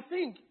 I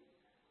think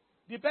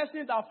the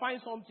person that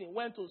finds something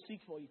went to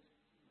seek for it.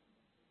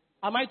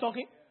 Am I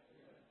talking?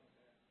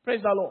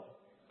 Praise the Lord.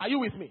 Are you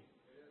with me?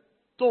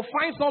 To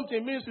find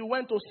something means you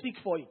went to seek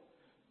for it.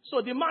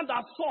 So the man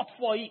that sought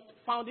for it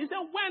found it. He said,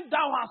 when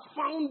thou hast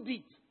found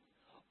it,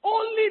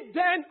 only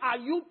then are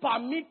you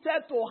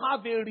permitted to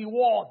have a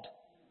reward.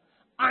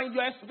 And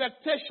your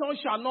expectation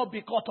shall not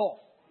be cut off.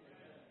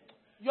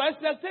 Your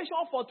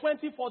expectation for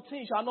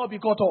 2014 shall not be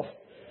cut off.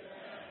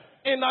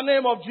 In the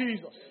name of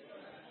Jesus.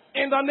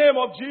 In the name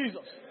of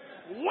Jesus.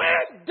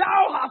 When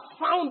thou hast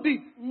found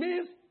it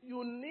means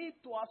you need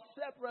to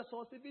accept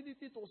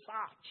responsibility to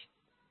search.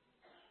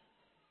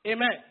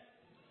 Amen.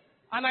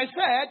 And I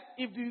said,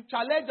 if the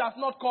challenge has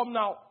not come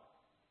now,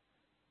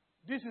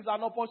 this is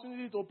an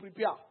opportunity to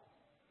prepare.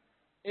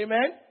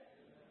 Amen.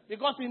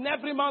 Because in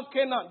every man's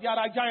Canaan, there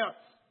are giants.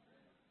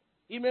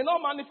 He may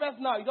not manifest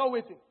now. He's not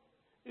waiting.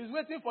 He's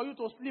waiting for you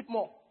to sleep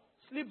more.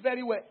 Sleep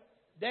very well.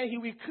 Then he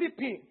will creep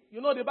in.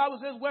 You know, the Bible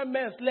says when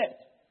men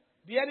slept,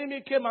 the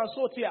enemy came and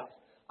sowed tears.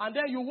 And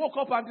then you woke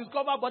up and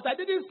discovered, but I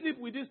didn't sleep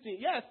with this thing.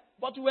 Yes,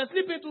 but you were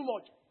sleeping too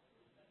much.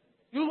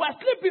 You were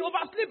sleeping,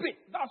 oversleeping.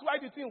 That's why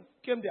the thing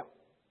came there.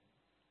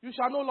 You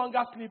shall no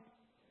longer sleep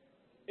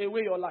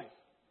away your life.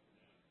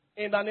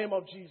 In the name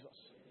of Jesus.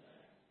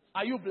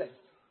 Are you blessed?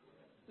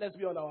 Let's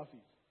be on our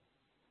feet.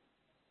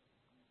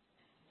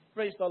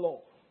 Praise the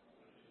Lord.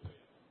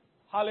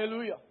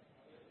 Hallelujah.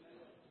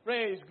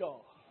 Praise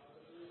God.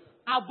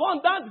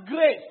 Abundant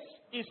grace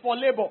is for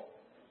labor.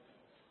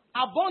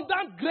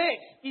 Abundant grace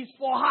is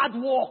for hard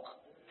work.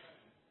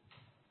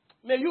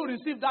 May you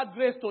receive that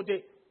grace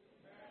today.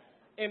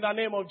 In the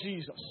name of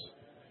Jesus.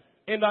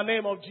 In the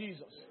name of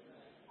Jesus.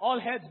 All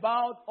heads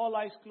bowed, all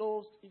eyes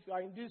closed. If you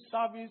are in this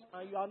service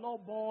and you are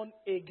not born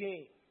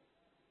again.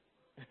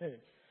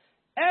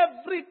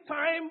 Every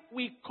time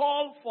we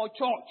call for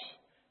church,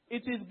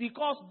 it is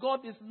because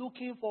God is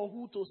looking for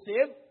who to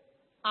save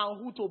and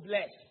who to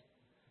bless.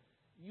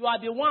 You are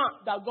the one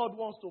that God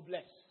wants to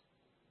bless.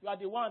 You are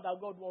the one that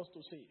God wants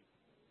to save.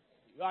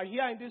 You are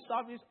here in this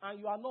service and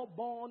you are not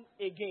born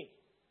again.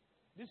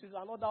 This is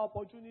another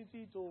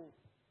opportunity to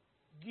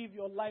give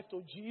your life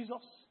to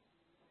Jesus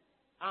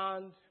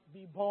and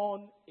be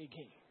born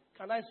again.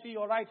 Can I see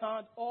your right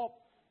hand up?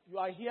 You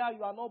are here,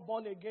 you are not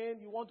born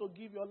again. You want to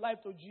give your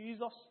life to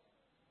Jesus.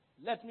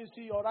 Let me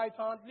see your right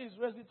hand. Please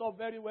raise it up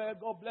very well.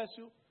 God bless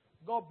you.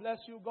 God bless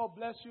you. God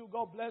bless you.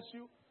 God bless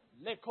you.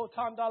 If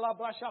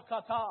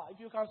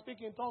you can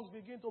speak in tongues,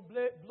 begin to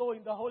blow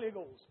in the Holy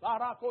Ghost.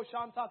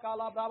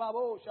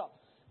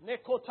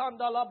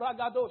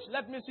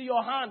 Let me see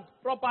your hand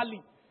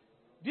properly.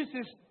 This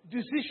is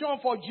decision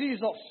for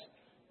Jesus.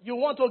 You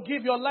want to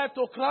give your life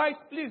to Christ?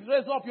 Please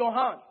raise up your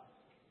hand.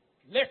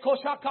 You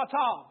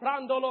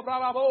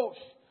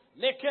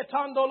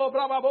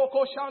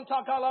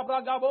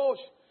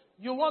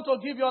want to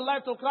give your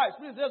life to Christ?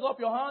 Please raise up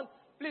your hand.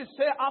 Please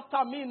say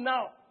after me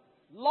now,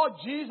 Lord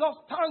Jesus,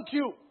 thank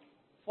you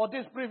for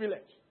this privilege.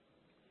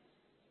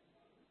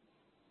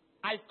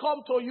 I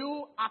come to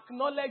you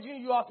acknowledging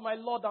you as my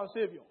Lord and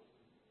Savior.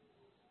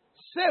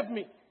 Save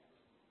me.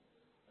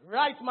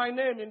 Write my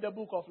name in the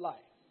book of life.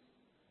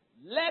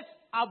 Let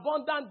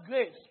abundant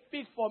grace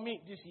speak for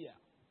me this year.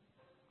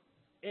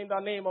 In the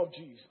name of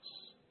Jesus.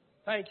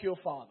 Thank you,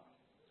 Father.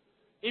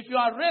 If you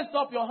have raised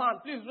up your hand,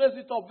 please raise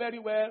it up very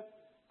well.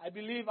 I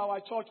believe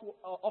our church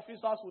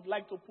officers would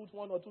like to put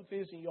one or two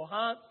things in your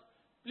hands.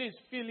 Please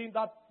fill in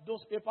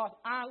those papers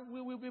and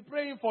we will be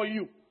praying for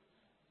you.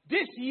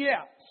 This year,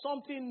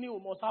 something new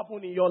must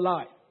happen in your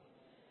life.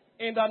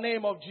 In the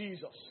name of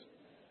Jesus.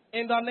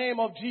 In the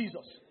name of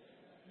Jesus.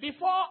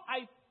 Before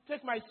I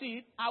take my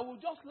seat, I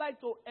would just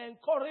like to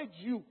encourage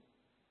you.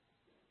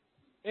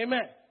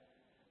 Amen.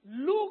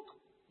 Look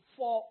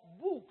for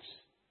books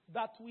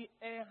that will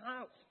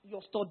enhance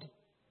your study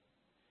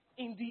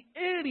in the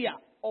area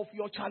of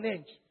your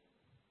challenge.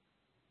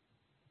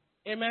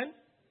 Amen.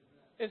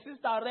 A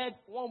sister read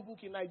one book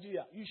in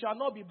Nigeria. You shall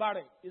not be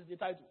barren is the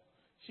title.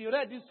 She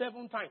read it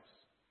 7 times.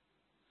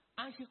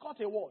 And she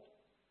caught a word.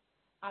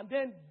 And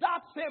then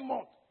that same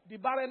month, the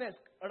barrenness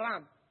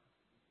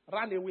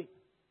ran away.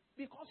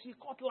 Because she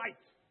caught light.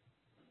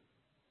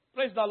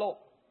 Praise the Lord.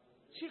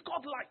 She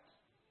caught light.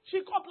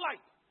 She caught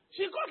light.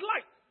 She caught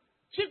light.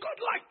 She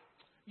caught light.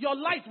 Your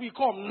light will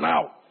come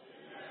now.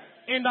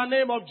 In the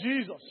name of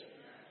Jesus.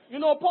 You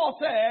know, Paul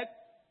said,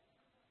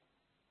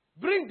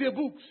 bring the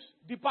books,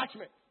 the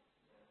parchment.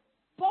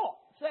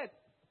 Paul said,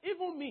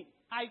 even me,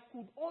 I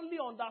could only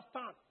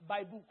understand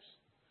by books.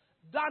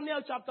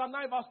 Daniel chapter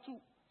 9 verse 2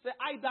 said,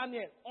 I,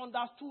 Daniel,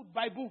 understood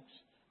by books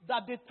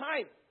that the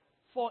time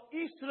for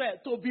Israel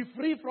to be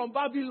free from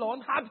Babylon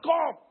had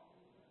come.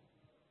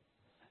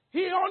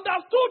 He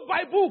understood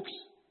by books.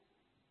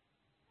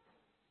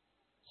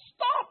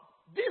 Stop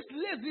this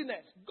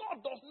laziness.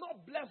 God does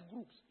not bless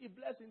groups. He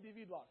blesses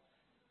individuals.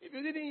 If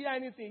you didn't hear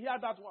anything, hear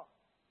that one.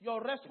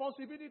 Your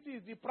responsibility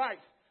is the price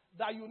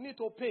that you need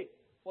to pay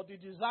for the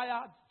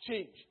desired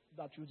change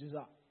that you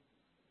desire.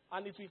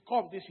 And it will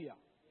come this year.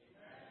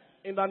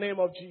 In the name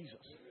of Jesus.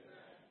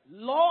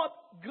 Lord,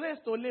 grace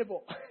to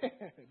labor.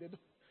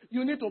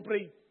 You need to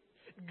pray.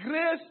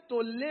 Grace to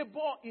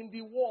labor in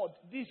the word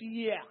this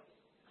year.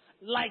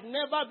 Like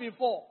never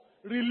before.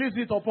 Release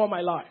it upon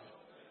my life.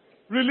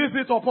 Release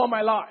it upon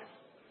my life.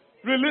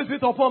 Release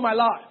it upon my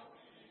life.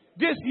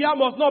 This year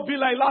must not be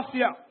like last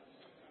year.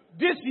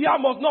 This year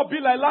must not be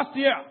like last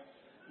year.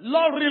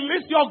 Lord,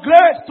 release your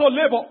grace to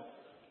labor.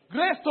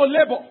 Grace to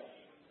labor.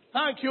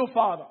 Thank you,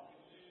 Father.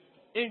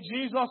 In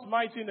Jesus'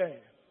 mighty name.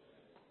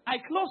 I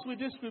close with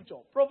this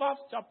scripture. Proverbs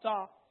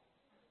chapter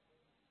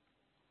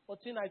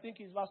 14, I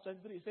think is verse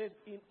 23. It says,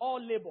 in all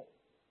labor,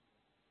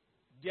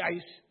 there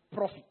is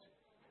profit.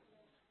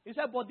 He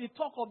said, but the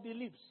talk of the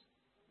lips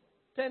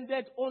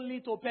tended only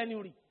to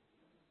penury.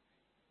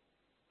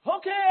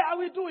 Okay, I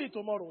will do it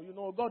tomorrow. You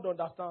know, God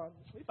understands.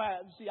 If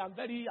I'm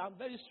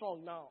very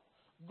strong now.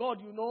 God,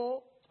 you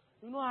know,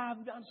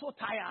 I'm so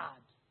tired.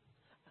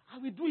 I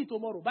will do it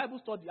tomorrow. Bible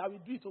study, I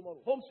will do it tomorrow.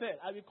 Home cell,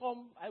 I will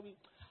come.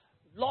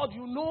 Lord,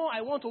 you know,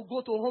 I want to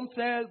go to home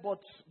cell,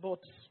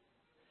 but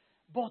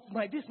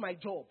this is my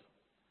job.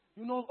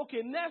 You know,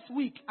 okay, next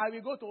week I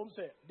will go to home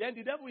cell. Then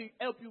the devil will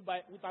help you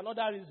with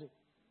another reason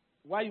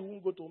why you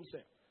won't go to home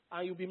cell,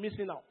 and you'll be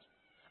missing out.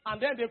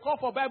 And then they call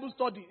for Bible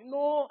study.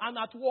 No, I'm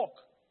at work.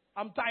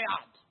 I'm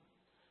tired.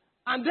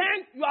 And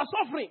then you are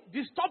suffering,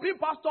 disturbing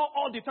pastor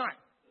all the time.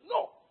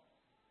 No.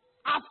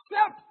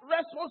 Accept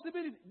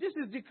responsibility. This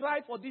is the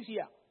cry for this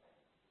year.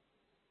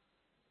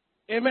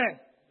 Amen.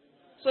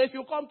 So if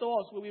you come to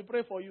us, we will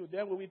pray for you.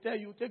 Then we will tell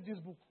you, take this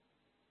book.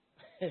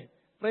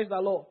 Praise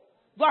the Lord.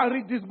 Go and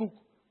read this book.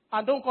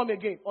 And don't come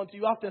again until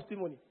you have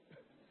testimony.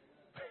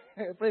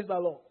 Praise the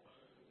Lord.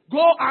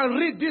 Go and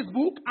read this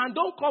book and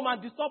don't come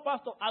and disturb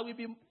pastor.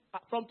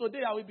 From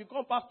today, I will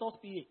become pastor's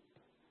PA.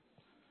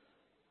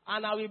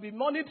 And I will be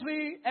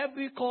monitoring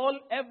every call,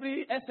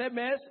 every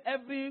SMS,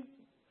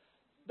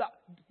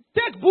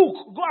 take book,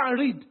 go and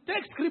read.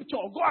 Take scripture,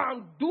 go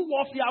and do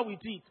warfare with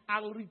it.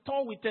 And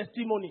return with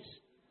testimonies.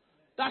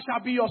 That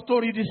shall be your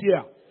story this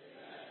year.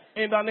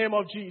 In the name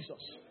of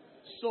Jesus.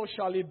 So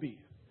shall it be.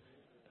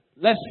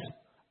 Let's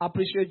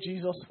appreciate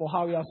Jesus for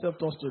how he has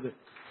helped us today.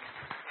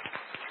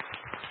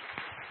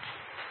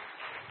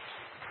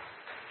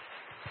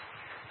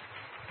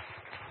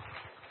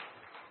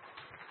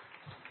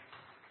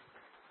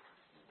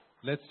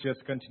 Let's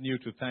just continue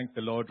to thank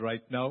the Lord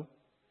right now.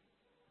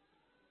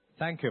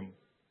 Thank him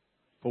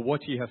for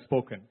what he has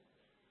spoken.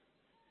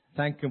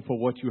 Thank him for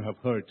what you have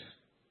heard.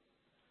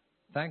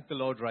 Thank the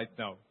Lord right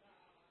now.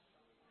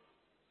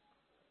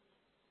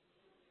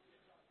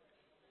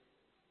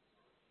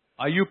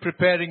 Are you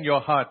preparing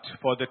your heart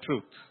for the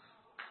truth?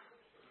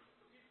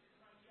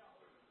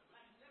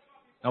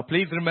 Now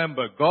please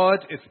remember,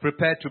 God is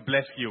prepared to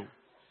bless you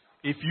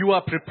if you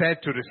are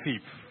prepared to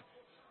receive.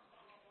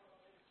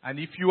 And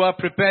if you are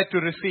prepared to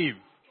receive,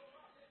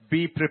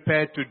 be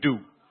prepared to do.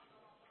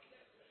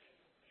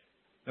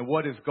 Now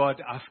what is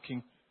God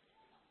asking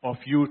of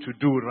you to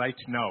do right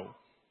now?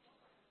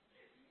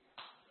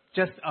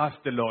 Just ask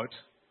the Lord.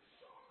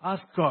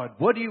 Ask God,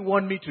 what do you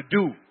want me to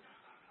do?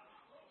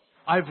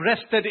 I've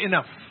rested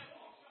enough.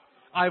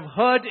 I've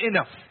heard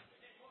enough.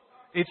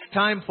 It's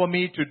time for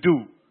me to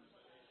do.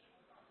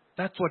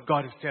 That's what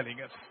God is telling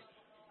us.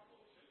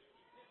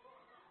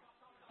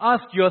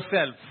 Ask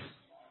yourself,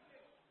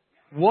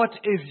 what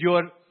is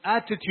your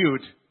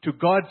attitude to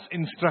God's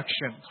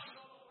instructions?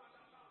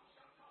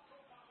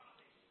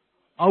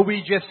 Are we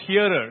just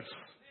hearers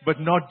but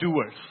not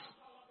doers?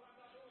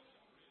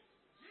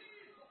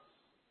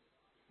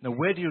 Now,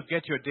 where do you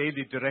get your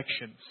daily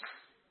directions?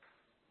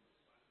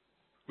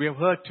 We have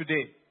heard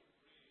today,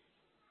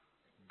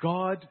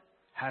 God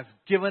has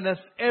given us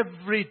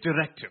every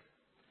directive.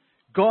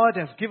 God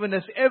has given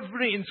us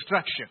every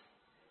instruction.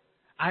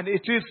 And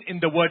it is in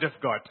the Word of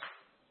God.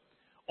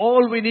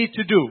 All we need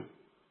to do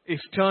is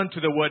turn to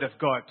the Word of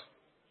God.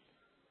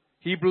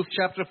 Hebrews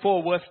chapter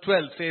 4 verse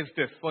 12 says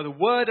this, for the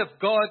Word of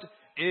God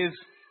is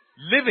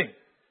living.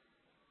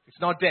 It's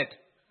not dead.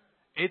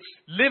 It's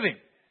living.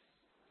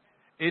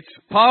 It's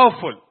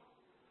powerful.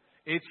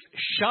 It's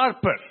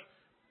sharper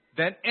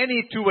than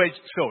any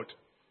two-edged sword.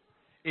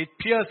 It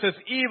pierces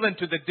even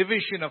to the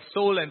division of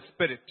soul and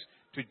spirit,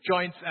 to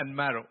joints and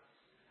marrow,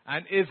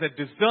 and is a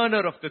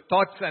discerner of the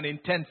thoughts and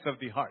intents of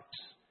the heart.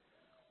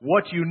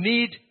 What you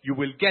need, you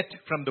will get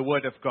from the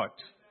Word of God.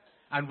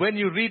 And when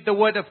you read the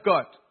Word of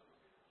God,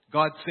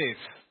 God says,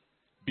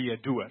 be a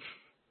doer.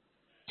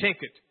 Take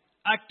it.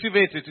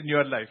 Activate it in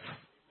your life.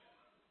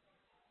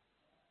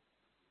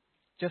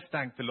 Just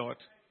thank the Lord.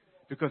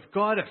 Because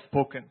God has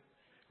spoken.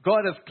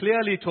 God has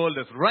clearly told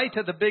us right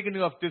at the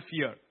beginning of this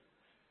year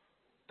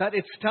that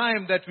it's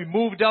time that we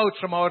moved out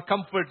from our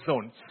comfort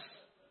zones.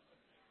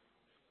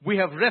 We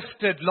have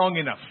rested long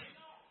enough.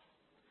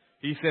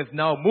 He says,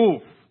 now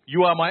move.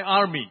 You are my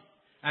army.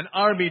 An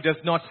army does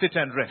not sit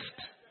and rest.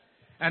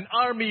 An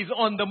army is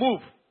on the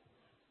move.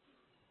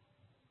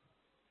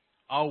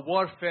 Our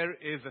warfare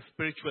is a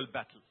spiritual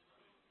battle.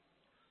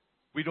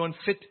 We don't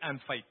sit and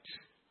fight.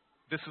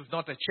 This is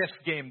not a chess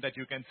game that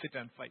you can sit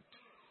and fight.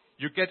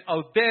 You get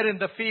out there in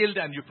the field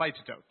and you fight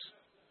it out.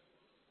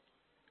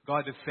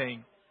 God is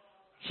saying,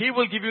 He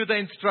will give you the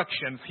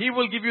instructions. He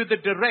will give you the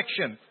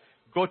directions.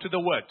 Go to the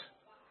Word.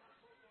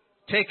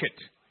 Take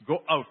it. Go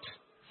out.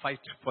 Fight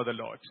for the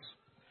Lord.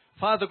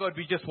 Father God,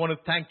 we just want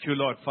to thank you,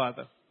 Lord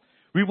Father.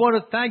 We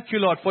want to thank you,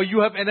 Lord, for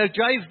you have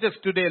energized us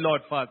today,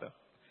 Lord Father.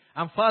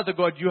 And Father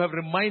God, you have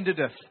reminded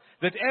us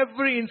that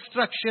every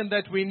instruction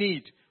that we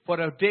need for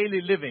our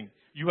daily living,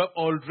 you have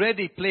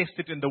already placed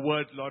it in the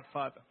Word, Lord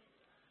Father.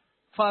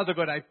 Father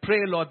God, I pray,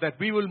 Lord, that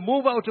we will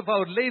move out of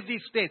our lazy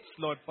states,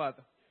 Lord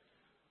Father.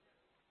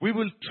 We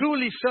will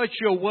truly search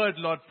your Word,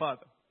 Lord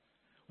Father.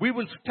 We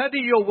will study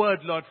your Word,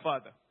 Lord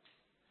Father.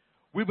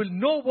 We will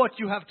know what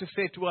you have to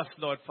say to us,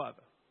 Lord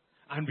Father.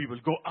 And we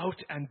will go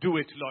out and do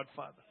it, Lord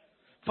Father.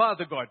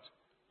 Father God,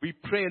 we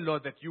pray,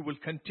 Lord, that you will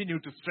continue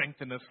to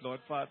strengthen us, Lord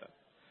Father.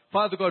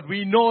 Father God,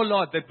 we know,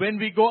 Lord, that when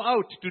we go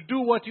out to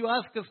do what you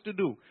ask us to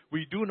do,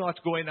 we do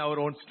not go in our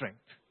own strength.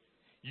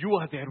 You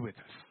are there with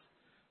us.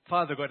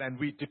 Father God, and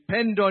we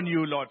depend on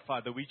you, Lord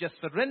Father. We just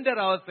surrender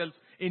ourselves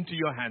into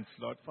your hands,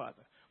 Lord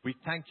Father. We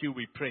thank you,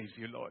 we praise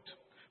you, Lord.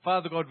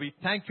 Father God, we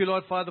thank you,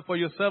 Lord Father, for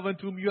your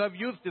servant whom you have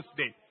used this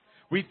day.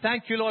 We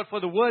thank you, Lord, for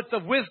the words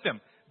of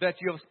wisdom that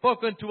you have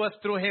spoken to us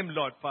through him,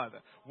 Lord Father.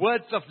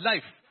 Words of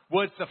life,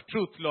 words of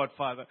truth, Lord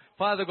Father.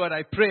 Father God,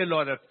 I pray,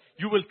 Lord, that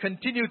you will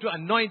continue to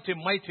anoint him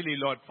mightily,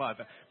 Lord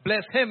Father.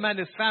 Bless him and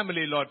his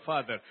family, Lord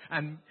Father,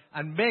 and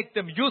make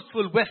them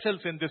useful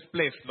vessels in this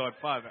place, Lord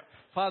Father.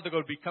 Father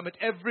God, we commit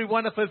every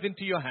one of us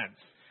into your hands.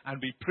 And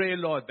we pray,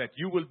 Lord, that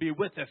you will be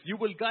with us. You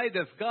will guide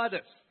us, guard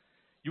us.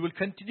 You will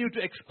continue to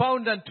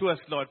expound unto us,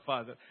 Lord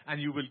Father.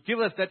 And you will give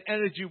us that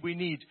energy we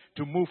need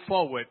to move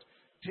forward,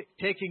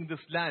 taking this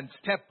land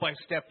step by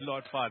step,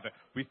 Lord Father.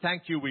 We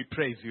thank you, we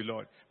praise you,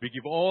 Lord. We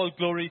give all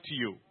glory to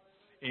you.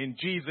 In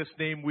Jesus'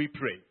 name we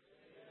pray.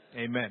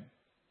 Amen.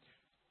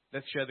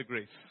 Let's share the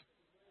grace.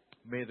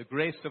 May the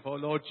grace of our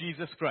Lord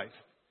Jesus Christ,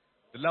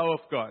 the love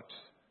of God,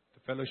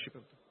 the fellowship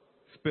of the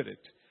Spirit,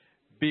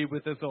 be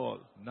with us all,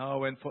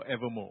 now and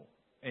forevermore.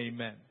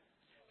 Amen.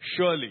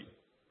 Surely,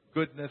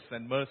 goodness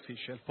and mercy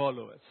shall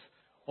follow us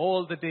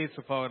all the days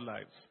of our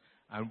lives,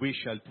 and we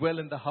shall dwell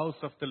in the house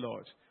of the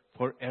Lord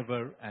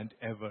forever and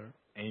ever.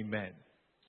 Amen.